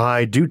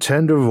 I do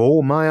tend to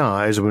roll my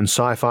eyes when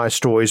sci-fi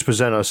stories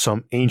present us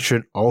some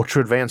ancient,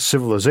 ultra-advanced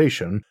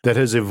civilization that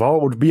has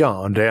evolved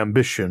beyond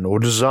ambition or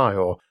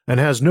desire and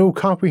has no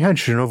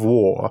comprehension of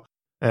war,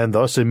 and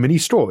thus in many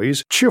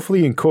stories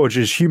cheerfully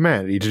encourages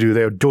humanity to do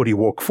their dirty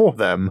work for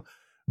them.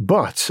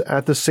 But,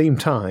 at the same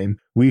time,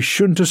 we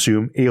shouldn't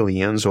assume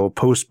aliens or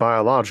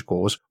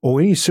post-biologicals or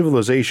any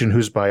civilization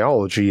whose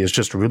biology is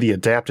just really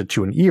adapted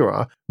to an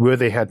era where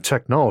they had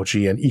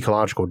technology and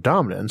ecological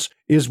dominance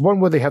is one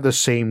where they have the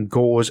same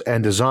goals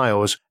and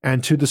desires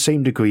and to the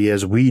same degree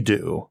as we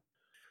do.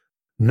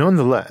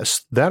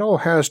 Nonetheless, that all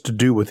has to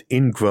do with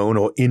ingrown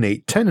or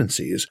innate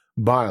tendencies,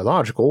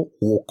 biological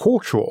or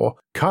cultural,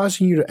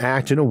 causing you to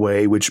act in a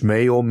way which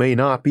may or may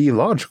not be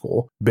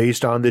logical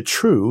based on the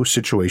true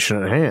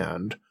situation at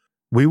hand.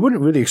 We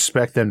wouldn't really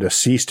expect them to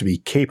cease to be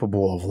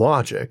capable of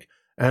logic,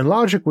 and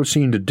logic would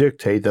seem to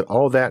dictate that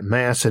all that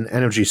mass and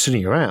energy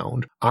sitting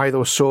around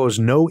either serves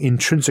no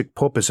intrinsic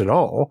purpose at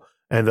all,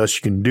 and thus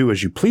you can do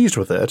as you please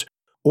with it,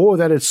 or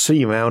that it's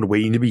sitting around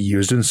waiting to be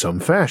used in some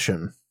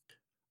fashion.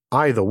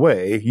 Either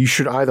way, you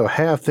should either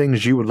have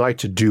things you would like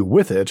to do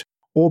with it,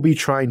 or be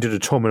trying to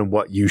determine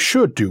what you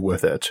should do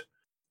with it.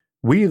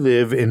 We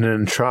live in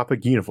an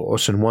entropic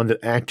universe and one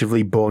that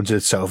actively burns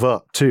itself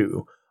up,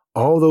 too.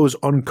 All those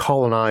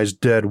uncolonized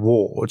dead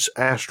worlds,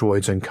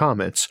 asteroids, and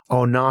comets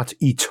are not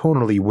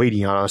eternally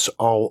waiting on us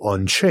all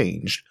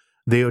unchanged.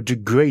 They are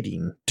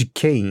degrading,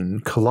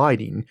 decaying,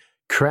 colliding,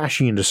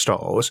 crashing into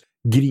stars,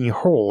 getting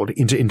hurled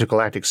into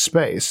intergalactic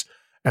space,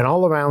 and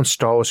all around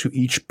stars who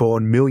each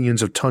burn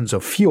millions of tons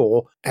of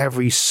fuel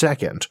every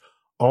second,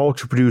 all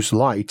to produce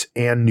light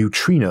and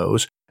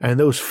neutrinos, and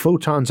those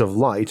photons of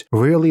light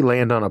rarely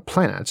land on a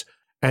planet,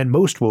 and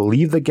most will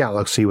leave the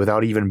galaxy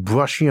without even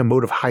brushing a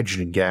mote of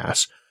hydrogen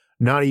gas.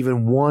 Not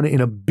even 1 in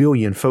a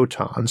billion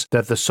photons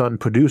that the sun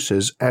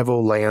produces ever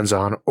lands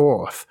on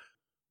Earth.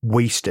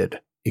 Wasted,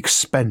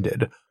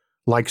 expended,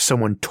 like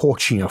someone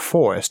torching a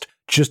forest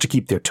just to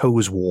keep their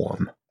toes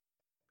warm.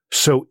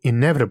 So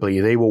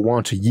inevitably they will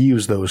want to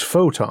use those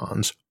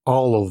photons,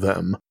 all of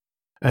them,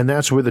 and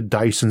that's where the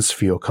Dyson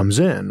sphere comes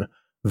in,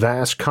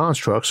 vast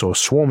constructs or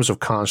swarms of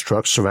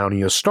constructs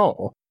surrounding a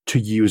star, to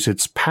use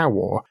its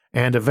power,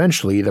 and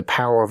eventually the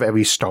power of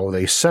every star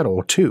they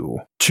settle to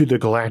the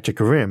galactic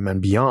rim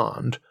and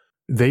beyond.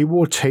 They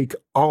will take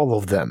all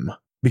of them,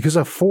 because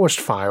a forest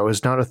fire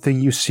is not a thing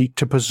you seek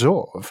to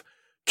preserve.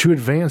 To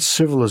advance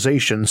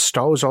civilization,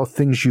 stars are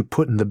things you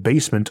put in the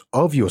basement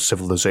of your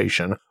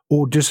civilization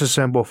or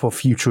disassemble for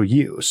future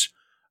use.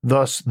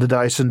 Thus, the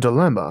Dyson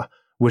dilemma,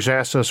 which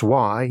asks us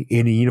why,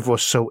 in a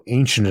universe so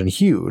ancient and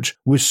huge,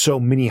 with so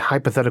many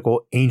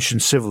hypothetical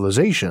ancient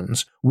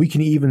civilizations, we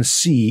can even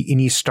see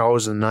any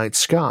stars in the night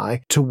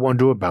sky to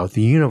wonder about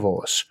the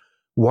universe.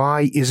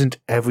 Why isn't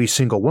every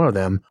single one of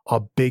them a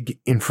big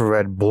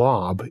infrared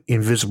blob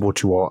invisible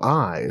to our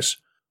eyes?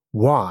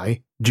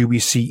 Why do we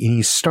see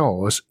any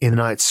stars in the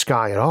night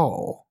sky at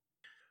all?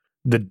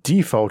 The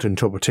default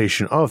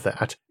interpretation of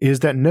that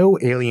is that no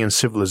alien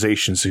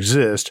civilizations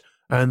exist,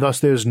 and thus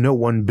there's no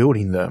one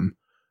building them.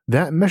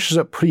 That meshes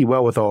up pretty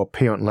well with our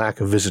apparent lack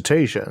of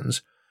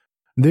visitations.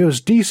 There's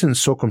decent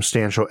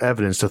circumstantial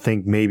evidence to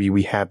think maybe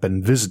we have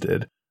been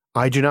visited.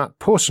 I do not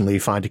personally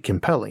find it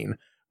compelling,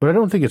 but I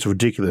don't think it's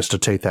ridiculous to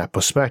take that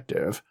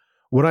perspective.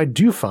 What I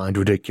do find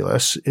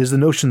ridiculous is the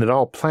notion that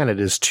our planet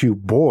is too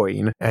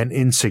boring and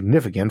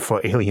insignificant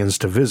for aliens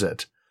to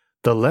visit.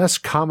 The less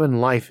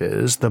common life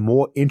is, the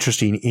more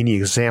interesting any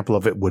example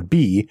of it would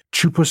be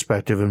to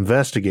prospective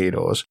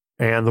investigators,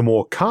 and the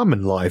more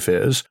common life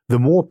is, the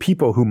more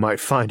people who might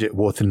find it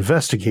worth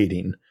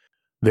investigating.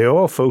 There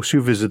are folks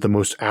who visit the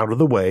most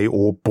out-of-the-way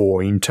or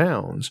boring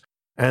towns,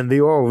 and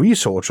there are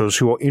researchers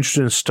who are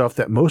interested in stuff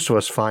that most of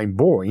us find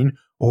boring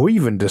or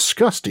even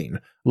disgusting,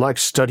 like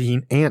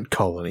studying ant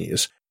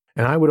colonies,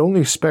 and I would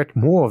only expect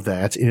more of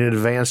that in an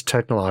advanced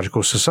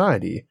technological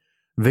society.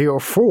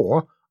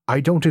 Therefore, I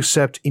don't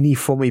accept any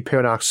Fermi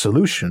paradox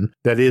solution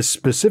that is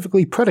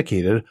specifically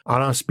predicated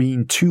on us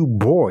being too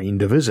boring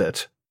to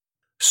visit.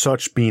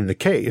 Such being the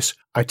case,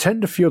 I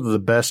tend to feel that the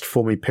best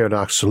Fermi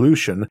paradox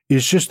solution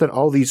is just that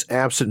all these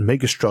absent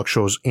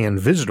megastructures and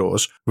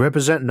visitors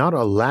represent not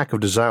a lack of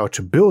desire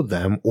to build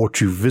them or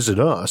to visit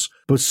us,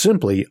 but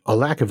simply a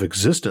lack of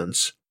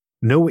existence.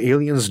 No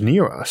aliens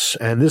near us,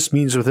 and this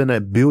means within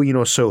 1 billion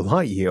or so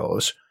light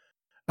years.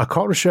 A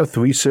Kardashev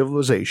 3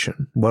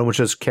 civilization, one which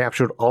has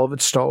captured all of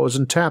its stars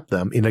and tapped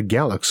them in a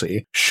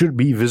galaxy, should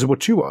be visible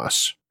to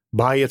us.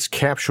 By its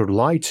captured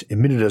light,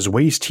 emitted as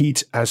waste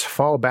heat as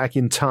far back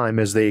in time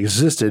as they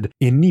existed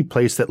in any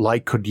place that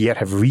light could yet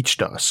have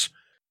reached us.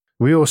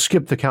 We'll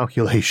skip the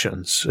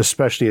calculations,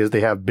 especially as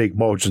they have big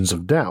margins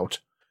of doubt.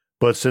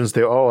 But since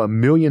there are 1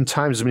 million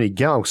times as many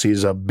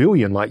galaxies 1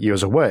 billion light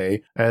years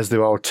away as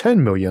there are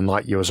 10 million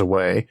light years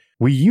away,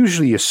 we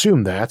usually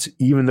assume that,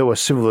 even though a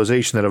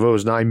civilization that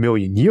arose 9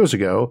 million years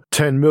ago,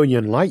 10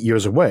 million light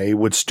years away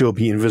would still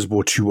be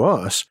invisible to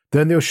us,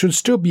 then there should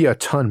still be a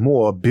ton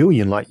more 1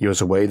 billion light years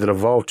away that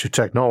evolved to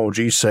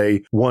technology,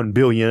 say, 1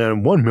 billion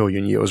and 1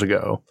 million years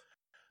ago.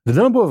 The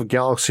number of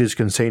galaxies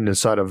contained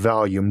inside a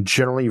volume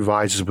generally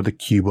rises with the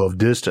cube of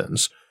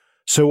distance,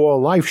 so our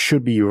life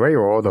should be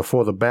rarer the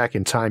further back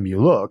in time you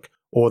look,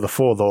 or the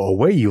further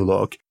away you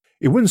look.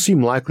 It wouldn't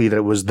seem likely that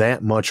it was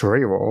that much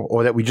rarer,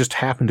 or that we just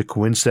happen to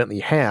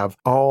coincidentally have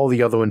all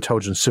the other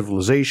intelligent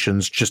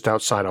civilizations just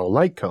outside our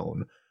light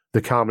cone,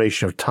 the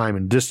combination of time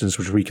and distance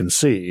which we can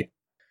see.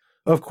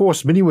 Of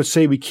course, many would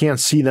say we can't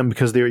see them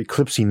because they're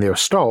eclipsing their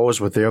stars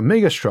with their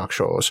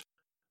megastructures,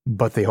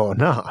 but they are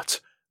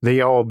not.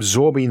 They are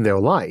absorbing their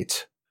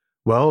light.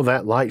 Well,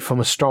 that light from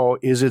a star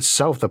is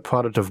itself the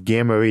product of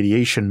gamma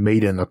radiation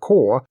made in the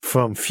core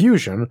from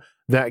fusion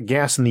that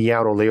gas in the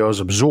outer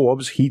layers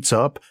absorbs, heats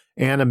up,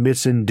 and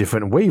emits in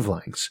different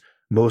wavelengths,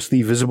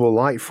 mostly visible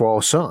light for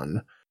our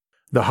sun.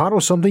 The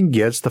hotter something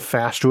gets, the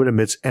faster it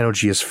emits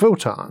energy as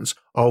photons,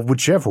 of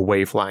whichever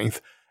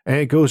wavelength, and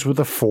it goes with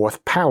the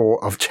fourth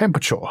power of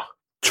temperature.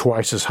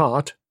 Twice as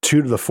hot,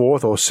 2 to the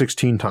fourth or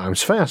 16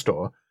 times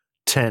faster.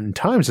 10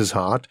 times as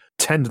hot,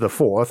 10 to the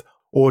fourth,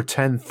 or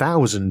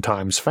 10,000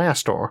 times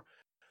faster.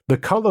 The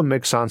color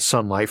mix on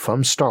sunlight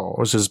from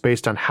stars is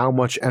based on how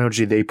much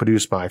energy they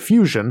produce by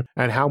fusion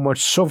and how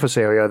much surface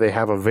area they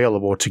have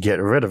available to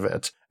get rid of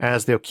it,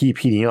 as they'll keep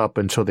heating up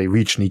until they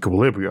reach an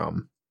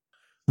equilibrium.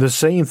 The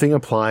same thing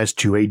applies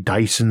to a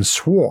Dyson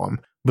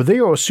swarm, but they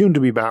are assumed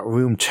to be about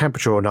room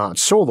temperature, not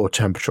solar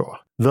temperature,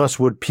 thus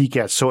would peak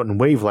at certain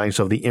wavelengths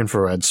of the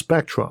infrared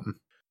spectrum.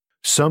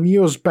 Some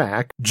years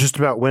back, just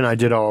about when I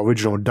did our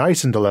original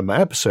Dyson Dilemma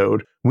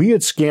episode, we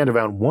had scanned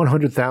around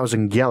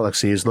 100,000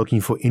 galaxies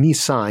looking for any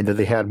sign that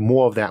they had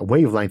more of that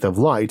wavelength of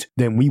light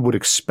than we would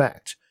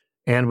expect,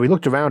 and we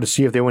looked around to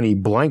see if there were any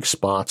blank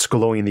spots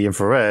glowing in the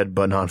infrared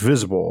but not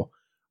visible.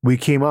 We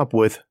came up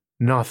with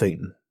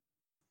nothing.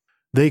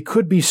 They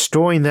could be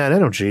storing that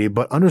energy,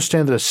 but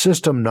understand that a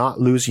system not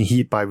losing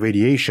heat by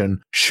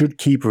radiation should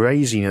keep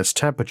raising its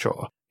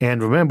temperature.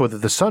 And remember that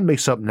the sun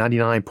makes up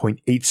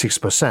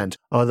 99.86%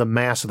 of the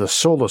mass of the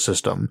solar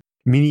system,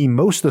 meaning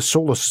most of the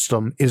solar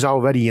system is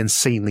already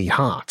insanely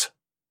hot.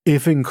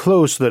 If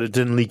enclosed so that it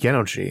didn't leak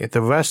energy,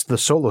 the rest of the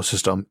solar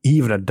system,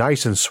 even a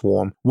Dyson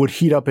swarm, would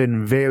heat up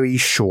in very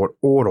short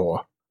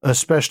order,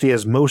 especially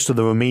as most of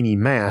the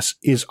remaining mass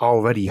is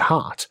already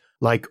hot,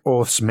 like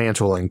Earth's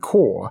mantle and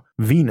core,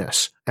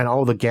 Venus, and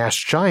all the gas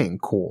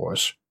giant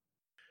cores.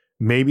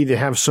 Maybe they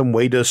have some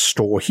way to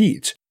store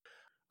heat.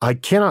 I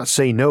cannot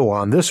say no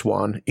on this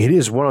one. It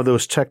is one of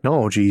those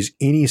technologies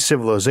any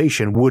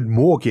civilization would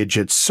mortgage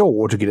its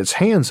soul to get its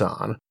hands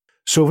on,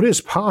 so if it is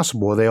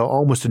possible they are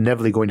almost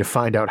inevitably going to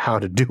find out how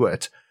to do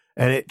it,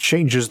 and it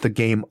changes the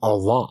game a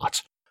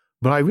lot.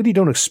 But I really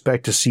don't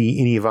expect to see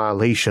any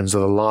violations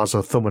of the laws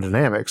of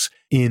thermodynamics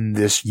in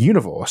this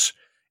universe.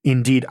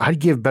 Indeed, I'd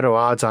give better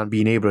odds on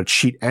being able to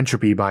cheat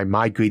entropy by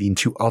migrating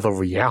to other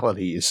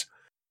realities.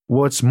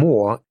 What's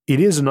more,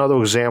 it is another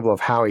example of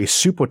how a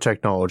super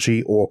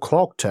technology, or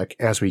clock tech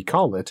as we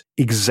call it,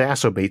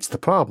 exacerbates the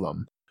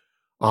problem.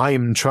 I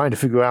am trying to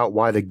figure out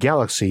why the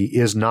galaxy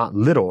is not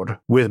littered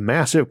with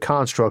massive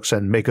constructs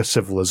and mega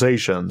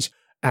civilizations,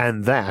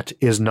 and that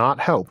is not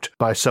helped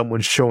by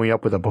someone showing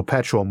up with a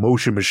perpetual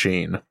motion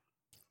machine.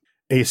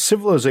 A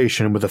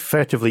civilization with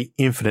effectively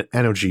infinite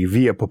energy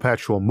via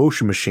perpetual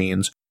motion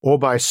machines, or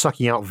by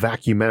sucking out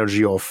vacuum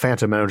energy or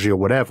phantom energy or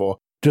whatever,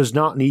 does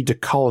not need to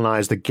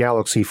colonize the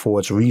galaxy for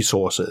its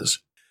resources.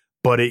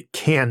 But it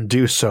can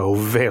do so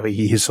very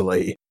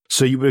easily,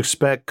 so you would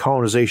expect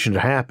colonization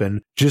to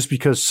happen just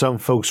because some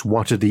folks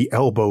wanted the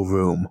elbow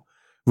room.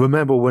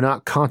 Remember, we're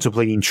not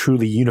contemplating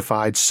truly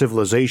unified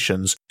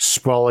civilizations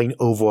sprawling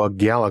over a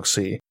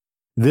galaxy.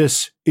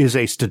 This is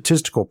a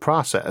statistical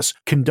process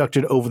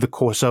conducted over the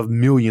course of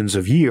millions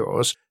of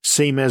years,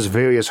 same as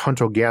various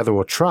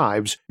hunter-gatherer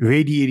tribes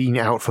radiating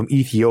out from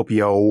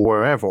Ethiopia or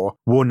wherever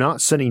were not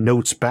sending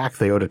notes back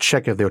there to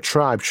check if their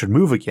tribe should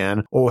move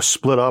again or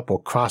split up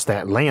or cross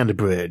that land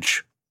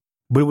bridge.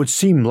 But it would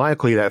seem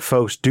likely that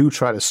folks do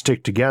try to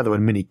stick together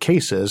in many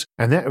cases,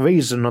 and that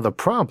raises another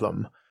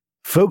problem.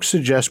 Folks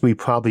suggest we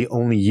probably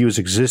only use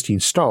existing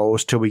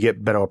stars till we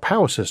get better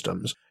power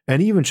systems, and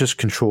even just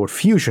controlled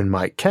fusion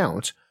might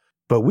count,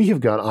 but we have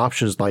got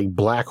options like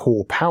black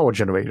hole power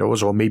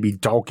generators or maybe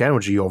dark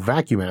energy or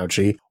vacuum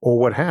energy or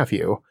what have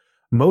you.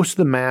 Most of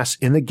the mass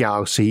in the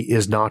galaxy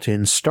is not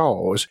in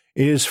stars,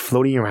 it is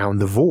floating around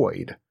the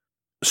void.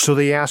 So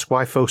they ask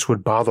why folks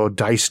would bother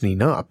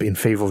Dysoning up in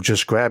favor of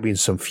just grabbing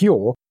some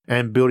fuel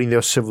and building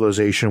their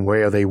civilization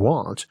where they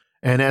want.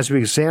 And as we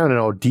examined in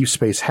our Deep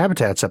Space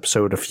Habitats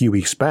episode a few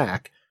weeks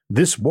back,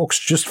 this works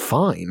just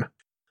fine.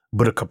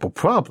 But a couple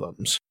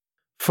problems.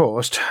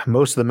 First,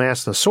 most of the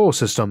mass in the solar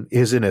system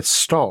is in its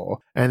star,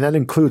 and that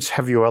includes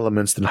heavier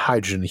elements than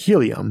hydrogen and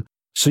helium,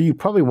 so you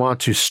probably want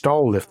to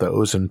star lift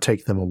those and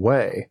take them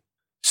away.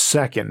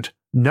 Second,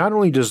 not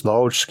only does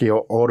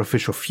large-scale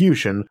artificial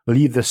fusion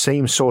leave the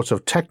same sorts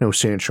of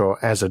techno-signature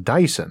as a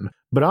Dyson,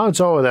 but odds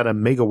are that a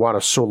megawatt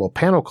of solar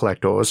panel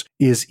collectors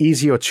is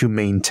easier to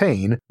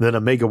maintain than a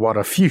megawatt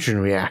of fusion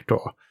reactor,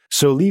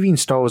 so leaving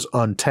stars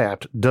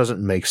untapped doesn't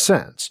make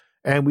sense,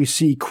 and we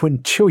see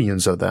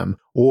quintillions of them,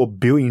 or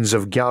billions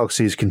of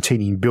galaxies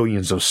containing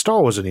billions of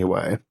stars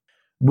anyway.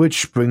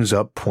 Which brings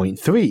up point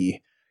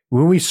 3.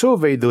 When we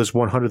surveyed those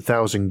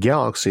 100,000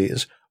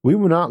 galaxies, we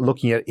were not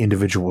looking at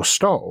individual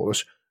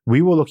stars,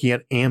 we were looking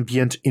at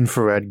ambient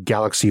infrared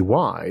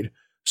galaxy-wide,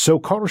 so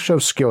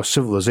Kardashev-scale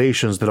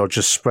civilizations that are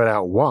just spread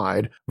out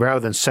wide rather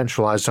than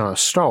centralized on a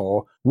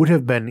star would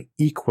have been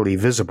equally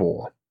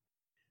visible.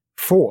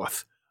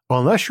 Fourth,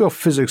 unless your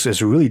physics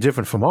is really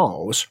different from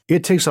ours,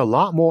 it takes a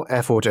lot more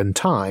effort and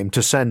time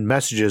to send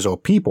messages or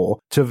people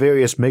to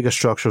various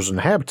megastructures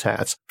and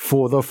habitats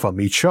further from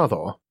each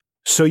other.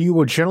 So you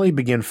will generally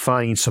begin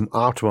finding some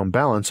optimum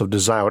balance of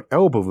desired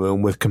elbow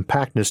room with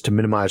compactness to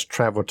minimize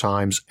travel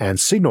times and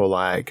signal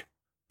lag.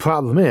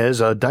 Problem is,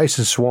 a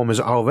Dyson swarm is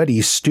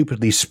already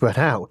stupidly spread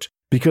out,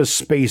 because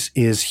space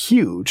is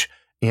huge,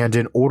 and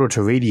in order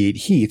to radiate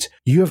heat,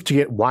 you have to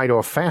get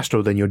wider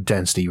faster than your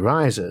density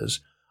rises.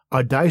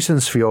 A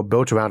Dyson sphere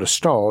built around a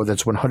star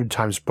that's 100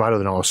 times brighter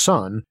than our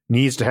sun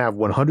needs to have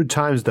 100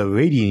 times the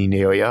radiating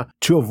area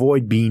to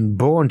avoid being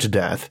burned to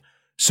death,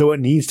 so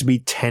it needs to be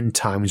 10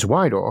 times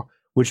wider,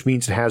 which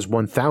means it has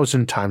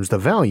 1,000 times the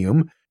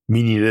volume,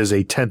 meaning it is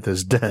a tenth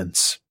as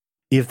dense.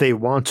 If they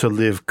want to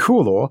live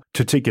cooler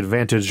to take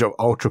advantage of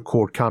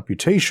ultra-cold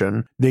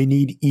computation, they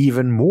need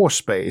even more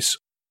space.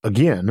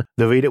 Again,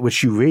 the rate at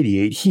which you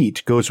radiate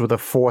heat goes with a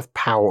fourth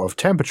power of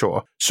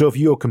temperature, so if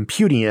you're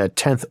computing at a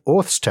tenth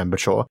Earth's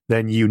temperature,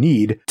 then you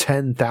need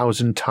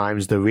 10,000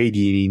 times the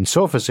radiating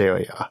surface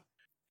area.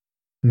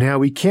 Now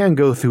we can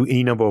go through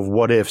any number of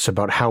what-ifs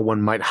about how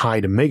one might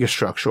hide a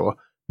megastructure,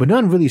 but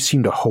none really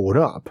seem to hold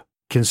up.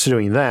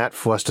 Considering that,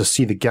 for us to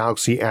see the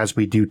galaxy as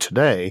we do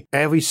today,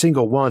 every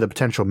single one of the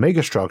potential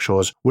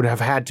megastructures would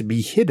have had to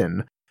be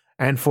hidden,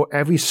 and for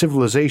every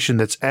civilization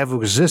that's ever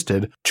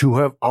existed to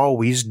have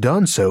always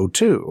done so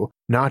too,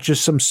 not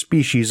just some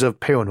species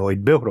of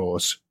paranoid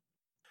builders.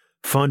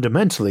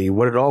 Fundamentally,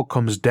 what it all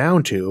comes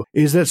down to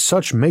is that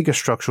such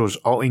megastructures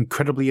are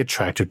incredibly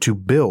attractive to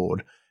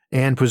build,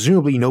 and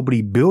presumably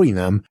nobody building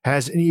them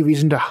has any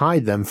reason to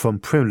hide them from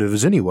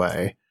primitives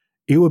anyway.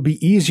 It would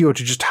be easier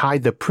to just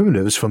hide the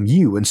primitives from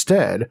you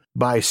instead,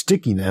 by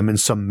sticking them in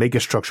some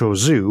megastructural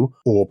zoo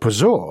or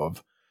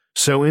preserve.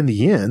 So in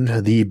the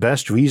end, the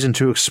best reason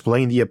to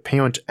explain the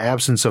apparent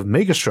absence of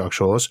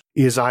megastructures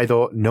is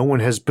either no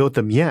one has built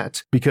them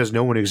yet because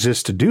no one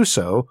exists to do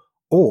so,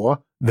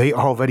 or they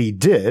already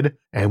did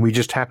and we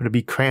just happen to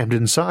be crammed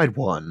inside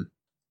one.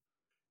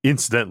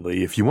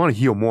 Incidentally, if you want to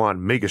hear more on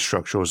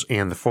megastructures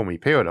and the Fermi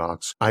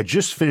paradox, I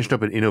just finished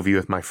up an interview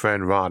with my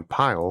friend Rod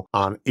Pyle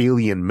on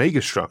alien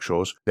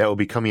megastructures that will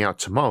be coming out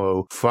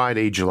tomorrow,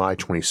 Friday, July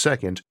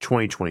 22nd,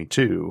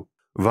 2022.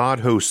 Rod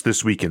hosts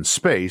This Week in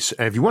Space,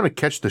 and if you want to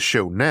catch the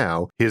show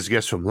now, his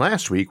guest from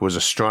last week was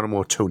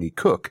astronomer Tony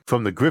Cook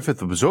from the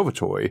Griffith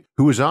Observatory,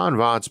 who was on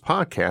Rod's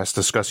podcast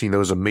discussing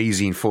those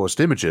amazing first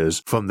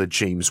images from the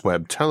James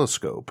Webb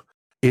Telescope.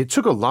 It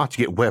took a lot to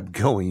get Webb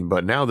going,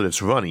 but now that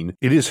it's running,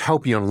 it is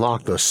helping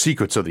unlock the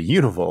secrets of the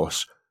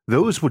universe.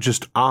 Those were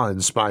just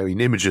awe-inspiring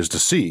images to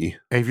see,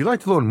 and if you'd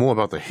like to learn more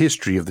about the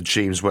history of the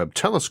James Webb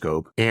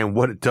Telescope and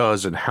what it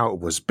does and how it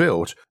was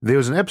built,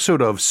 there's an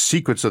episode of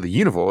Secrets of the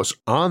Universe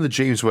on the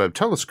James Webb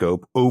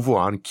Telescope over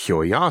on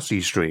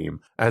CuriosityStream,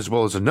 as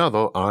well as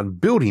another on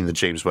building the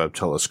James Webb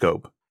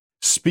Telescope.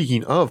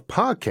 Speaking of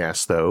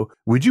podcasts, though,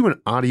 we do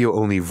an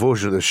audio-only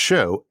version of the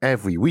show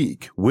every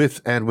week,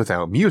 with and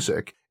without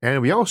music,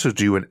 and we also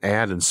do an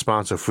ad and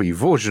sponsor-free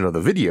version of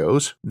the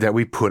videos that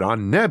we put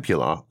on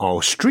Nebula,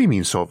 our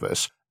streaming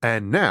service,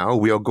 and now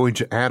we are going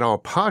to add our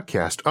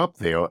podcast up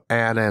there,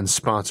 ad and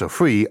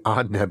sponsor-free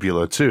on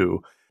Nebula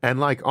too,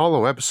 and like all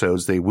our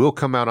episodes, they will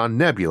come out on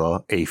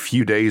Nebula a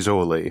few days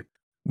early.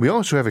 We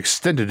also have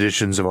extended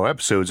editions of our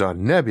episodes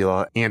on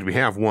Nebula, and we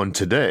have one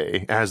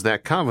today, as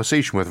that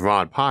conversation with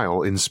Rod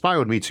Pyle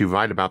inspired me to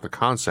write about the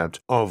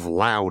concept of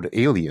loud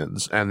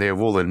aliens and their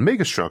role in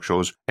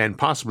megastructures and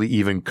possibly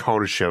even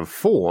Kardashev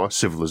 4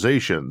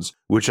 civilizations,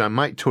 which I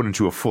might turn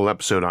into a full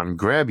episode on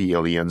grabby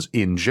aliens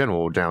in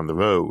general down the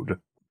road.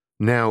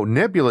 Now,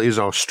 Nebula is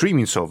our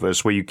streaming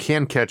service where you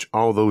can catch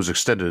all those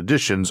extended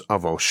editions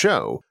of our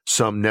show,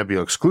 some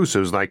Nebula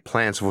exclusives like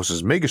Plants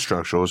vs.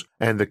 Megastructures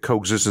and the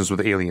Coexistence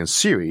with Aliens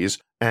series,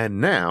 and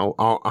now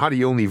our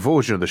audio-only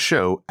version of the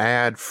show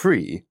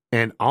ad-free.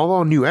 And all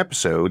our new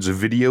episodes,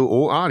 video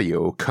or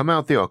audio, come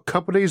out there a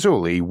couple days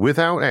early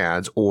without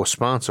ads or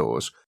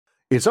sponsors.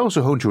 It's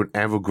also home to an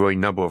ever-growing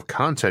number of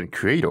content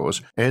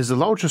creators and is the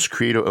largest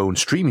creator-owned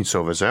streaming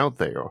service out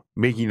there,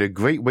 making it a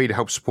great way to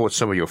help support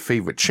some of your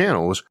favorite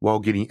channels while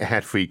getting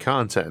ad-free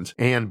content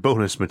and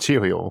bonus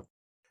material.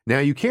 Now,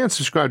 you can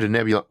subscribe to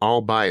Nebula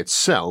all by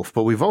itself,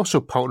 but we've also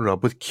partnered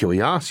up with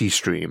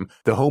CuriosityStream,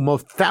 the home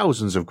of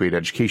thousands of great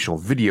educational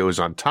videos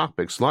on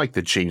topics like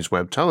the James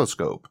Webb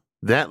Telescope.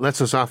 That lets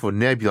us offer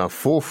Nebula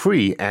for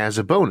free as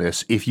a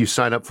bonus if you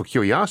sign up for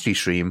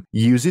CuriosityStream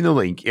using the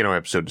link in our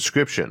episode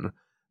description.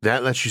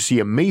 That lets you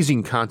see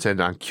amazing content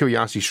on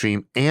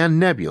CuriosityStream and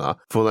Nebula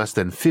for less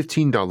than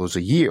 $15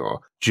 a year.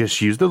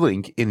 Just use the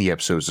link in the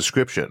episode's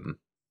description.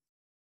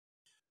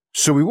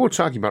 So we were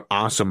talking about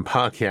awesome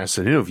podcasts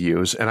and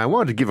interviews, and I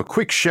wanted to give a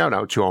quick shout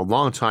out to our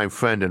longtime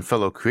friend and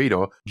fellow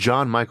creator,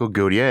 John Michael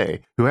Gaudier,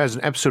 who has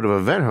an episode of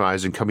Event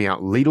Horizon coming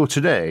out later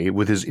today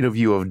with his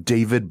interview of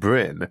David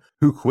Brin,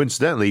 who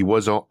coincidentally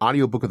was our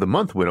Audiobook of the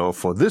Month winner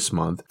for this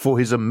month for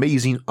his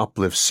amazing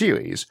Uplift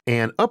series,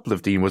 and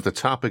uplifting was the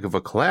topic of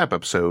a collab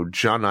episode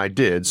John and I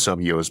did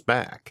some years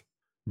back.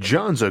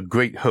 John's a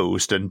great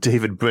host, and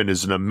David Brin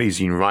is an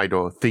amazing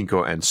writer,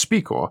 thinker, and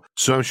speaker,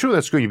 so I'm sure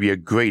that's going to be a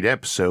great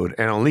episode,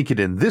 and I'll link it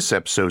in this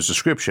episode's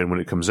description when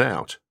it comes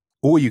out.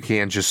 Or you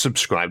can just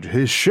subscribe to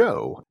his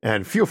show,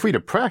 and feel free to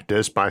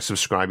practice by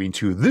subscribing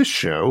to this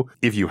show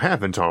if you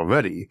haven't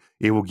already.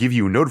 It will give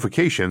you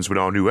notifications when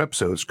our new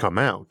episodes come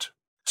out.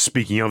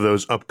 Speaking of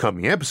those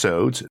upcoming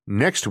episodes,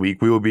 next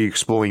week we will be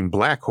exploring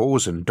black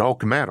holes and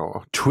dark matter,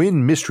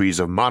 twin mysteries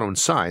of modern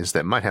science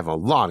that might have a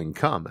lot in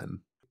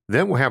common.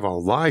 Then we'll have our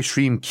live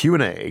stream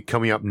Q&A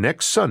coming up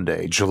next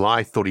Sunday,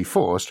 July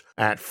 31st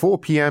at 4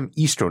 p.m.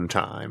 Eastern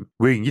Time,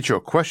 where you can get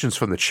your questions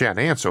from the chat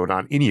answered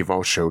on any of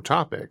our show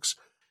topics.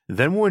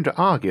 Then we're into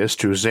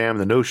August to examine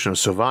the notion of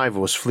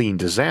survivors fleeing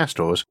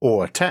disasters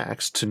or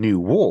attacks to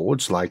new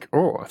worlds like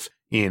Earth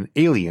in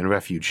Alien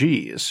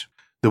Refugees.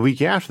 The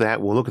week after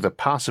that, we'll look at the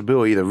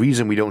possibility the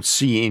reason we don't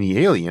see any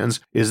aliens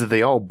is that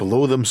they all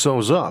blow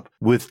themselves up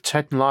with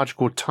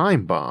technological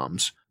time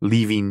bombs,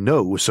 leaving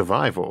no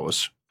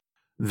survivors.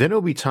 Then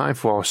it'll be time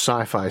for our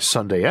Sci-Fi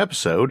Sunday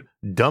episode,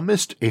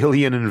 Dumbest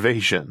Alien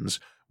Invasions,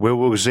 where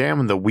we'll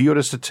examine the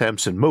weirdest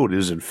attempts and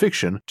motives in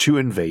fiction to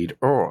invade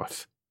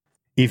Earth.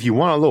 If you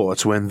want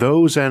alerts when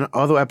those and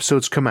other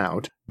episodes come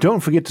out, don't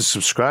forget to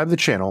subscribe to the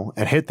channel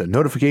and hit the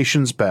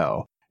notifications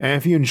bell. And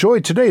if you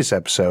enjoyed today's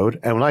episode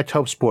and would like to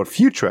help support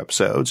future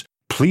episodes,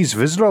 please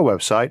visit our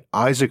website,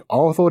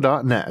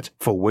 isaacarthur.net,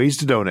 for ways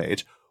to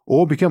donate,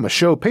 or become a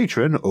show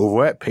patron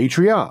over at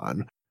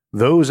Patreon.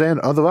 Those and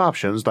other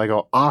options, like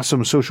our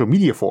awesome social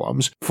media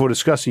forums for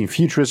discussing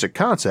futuristic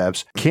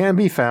concepts, can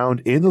be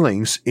found in the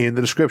links in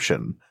the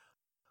description.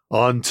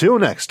 Until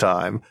next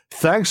time,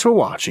 thanks for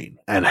watching,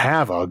 and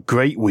have a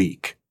great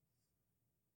week.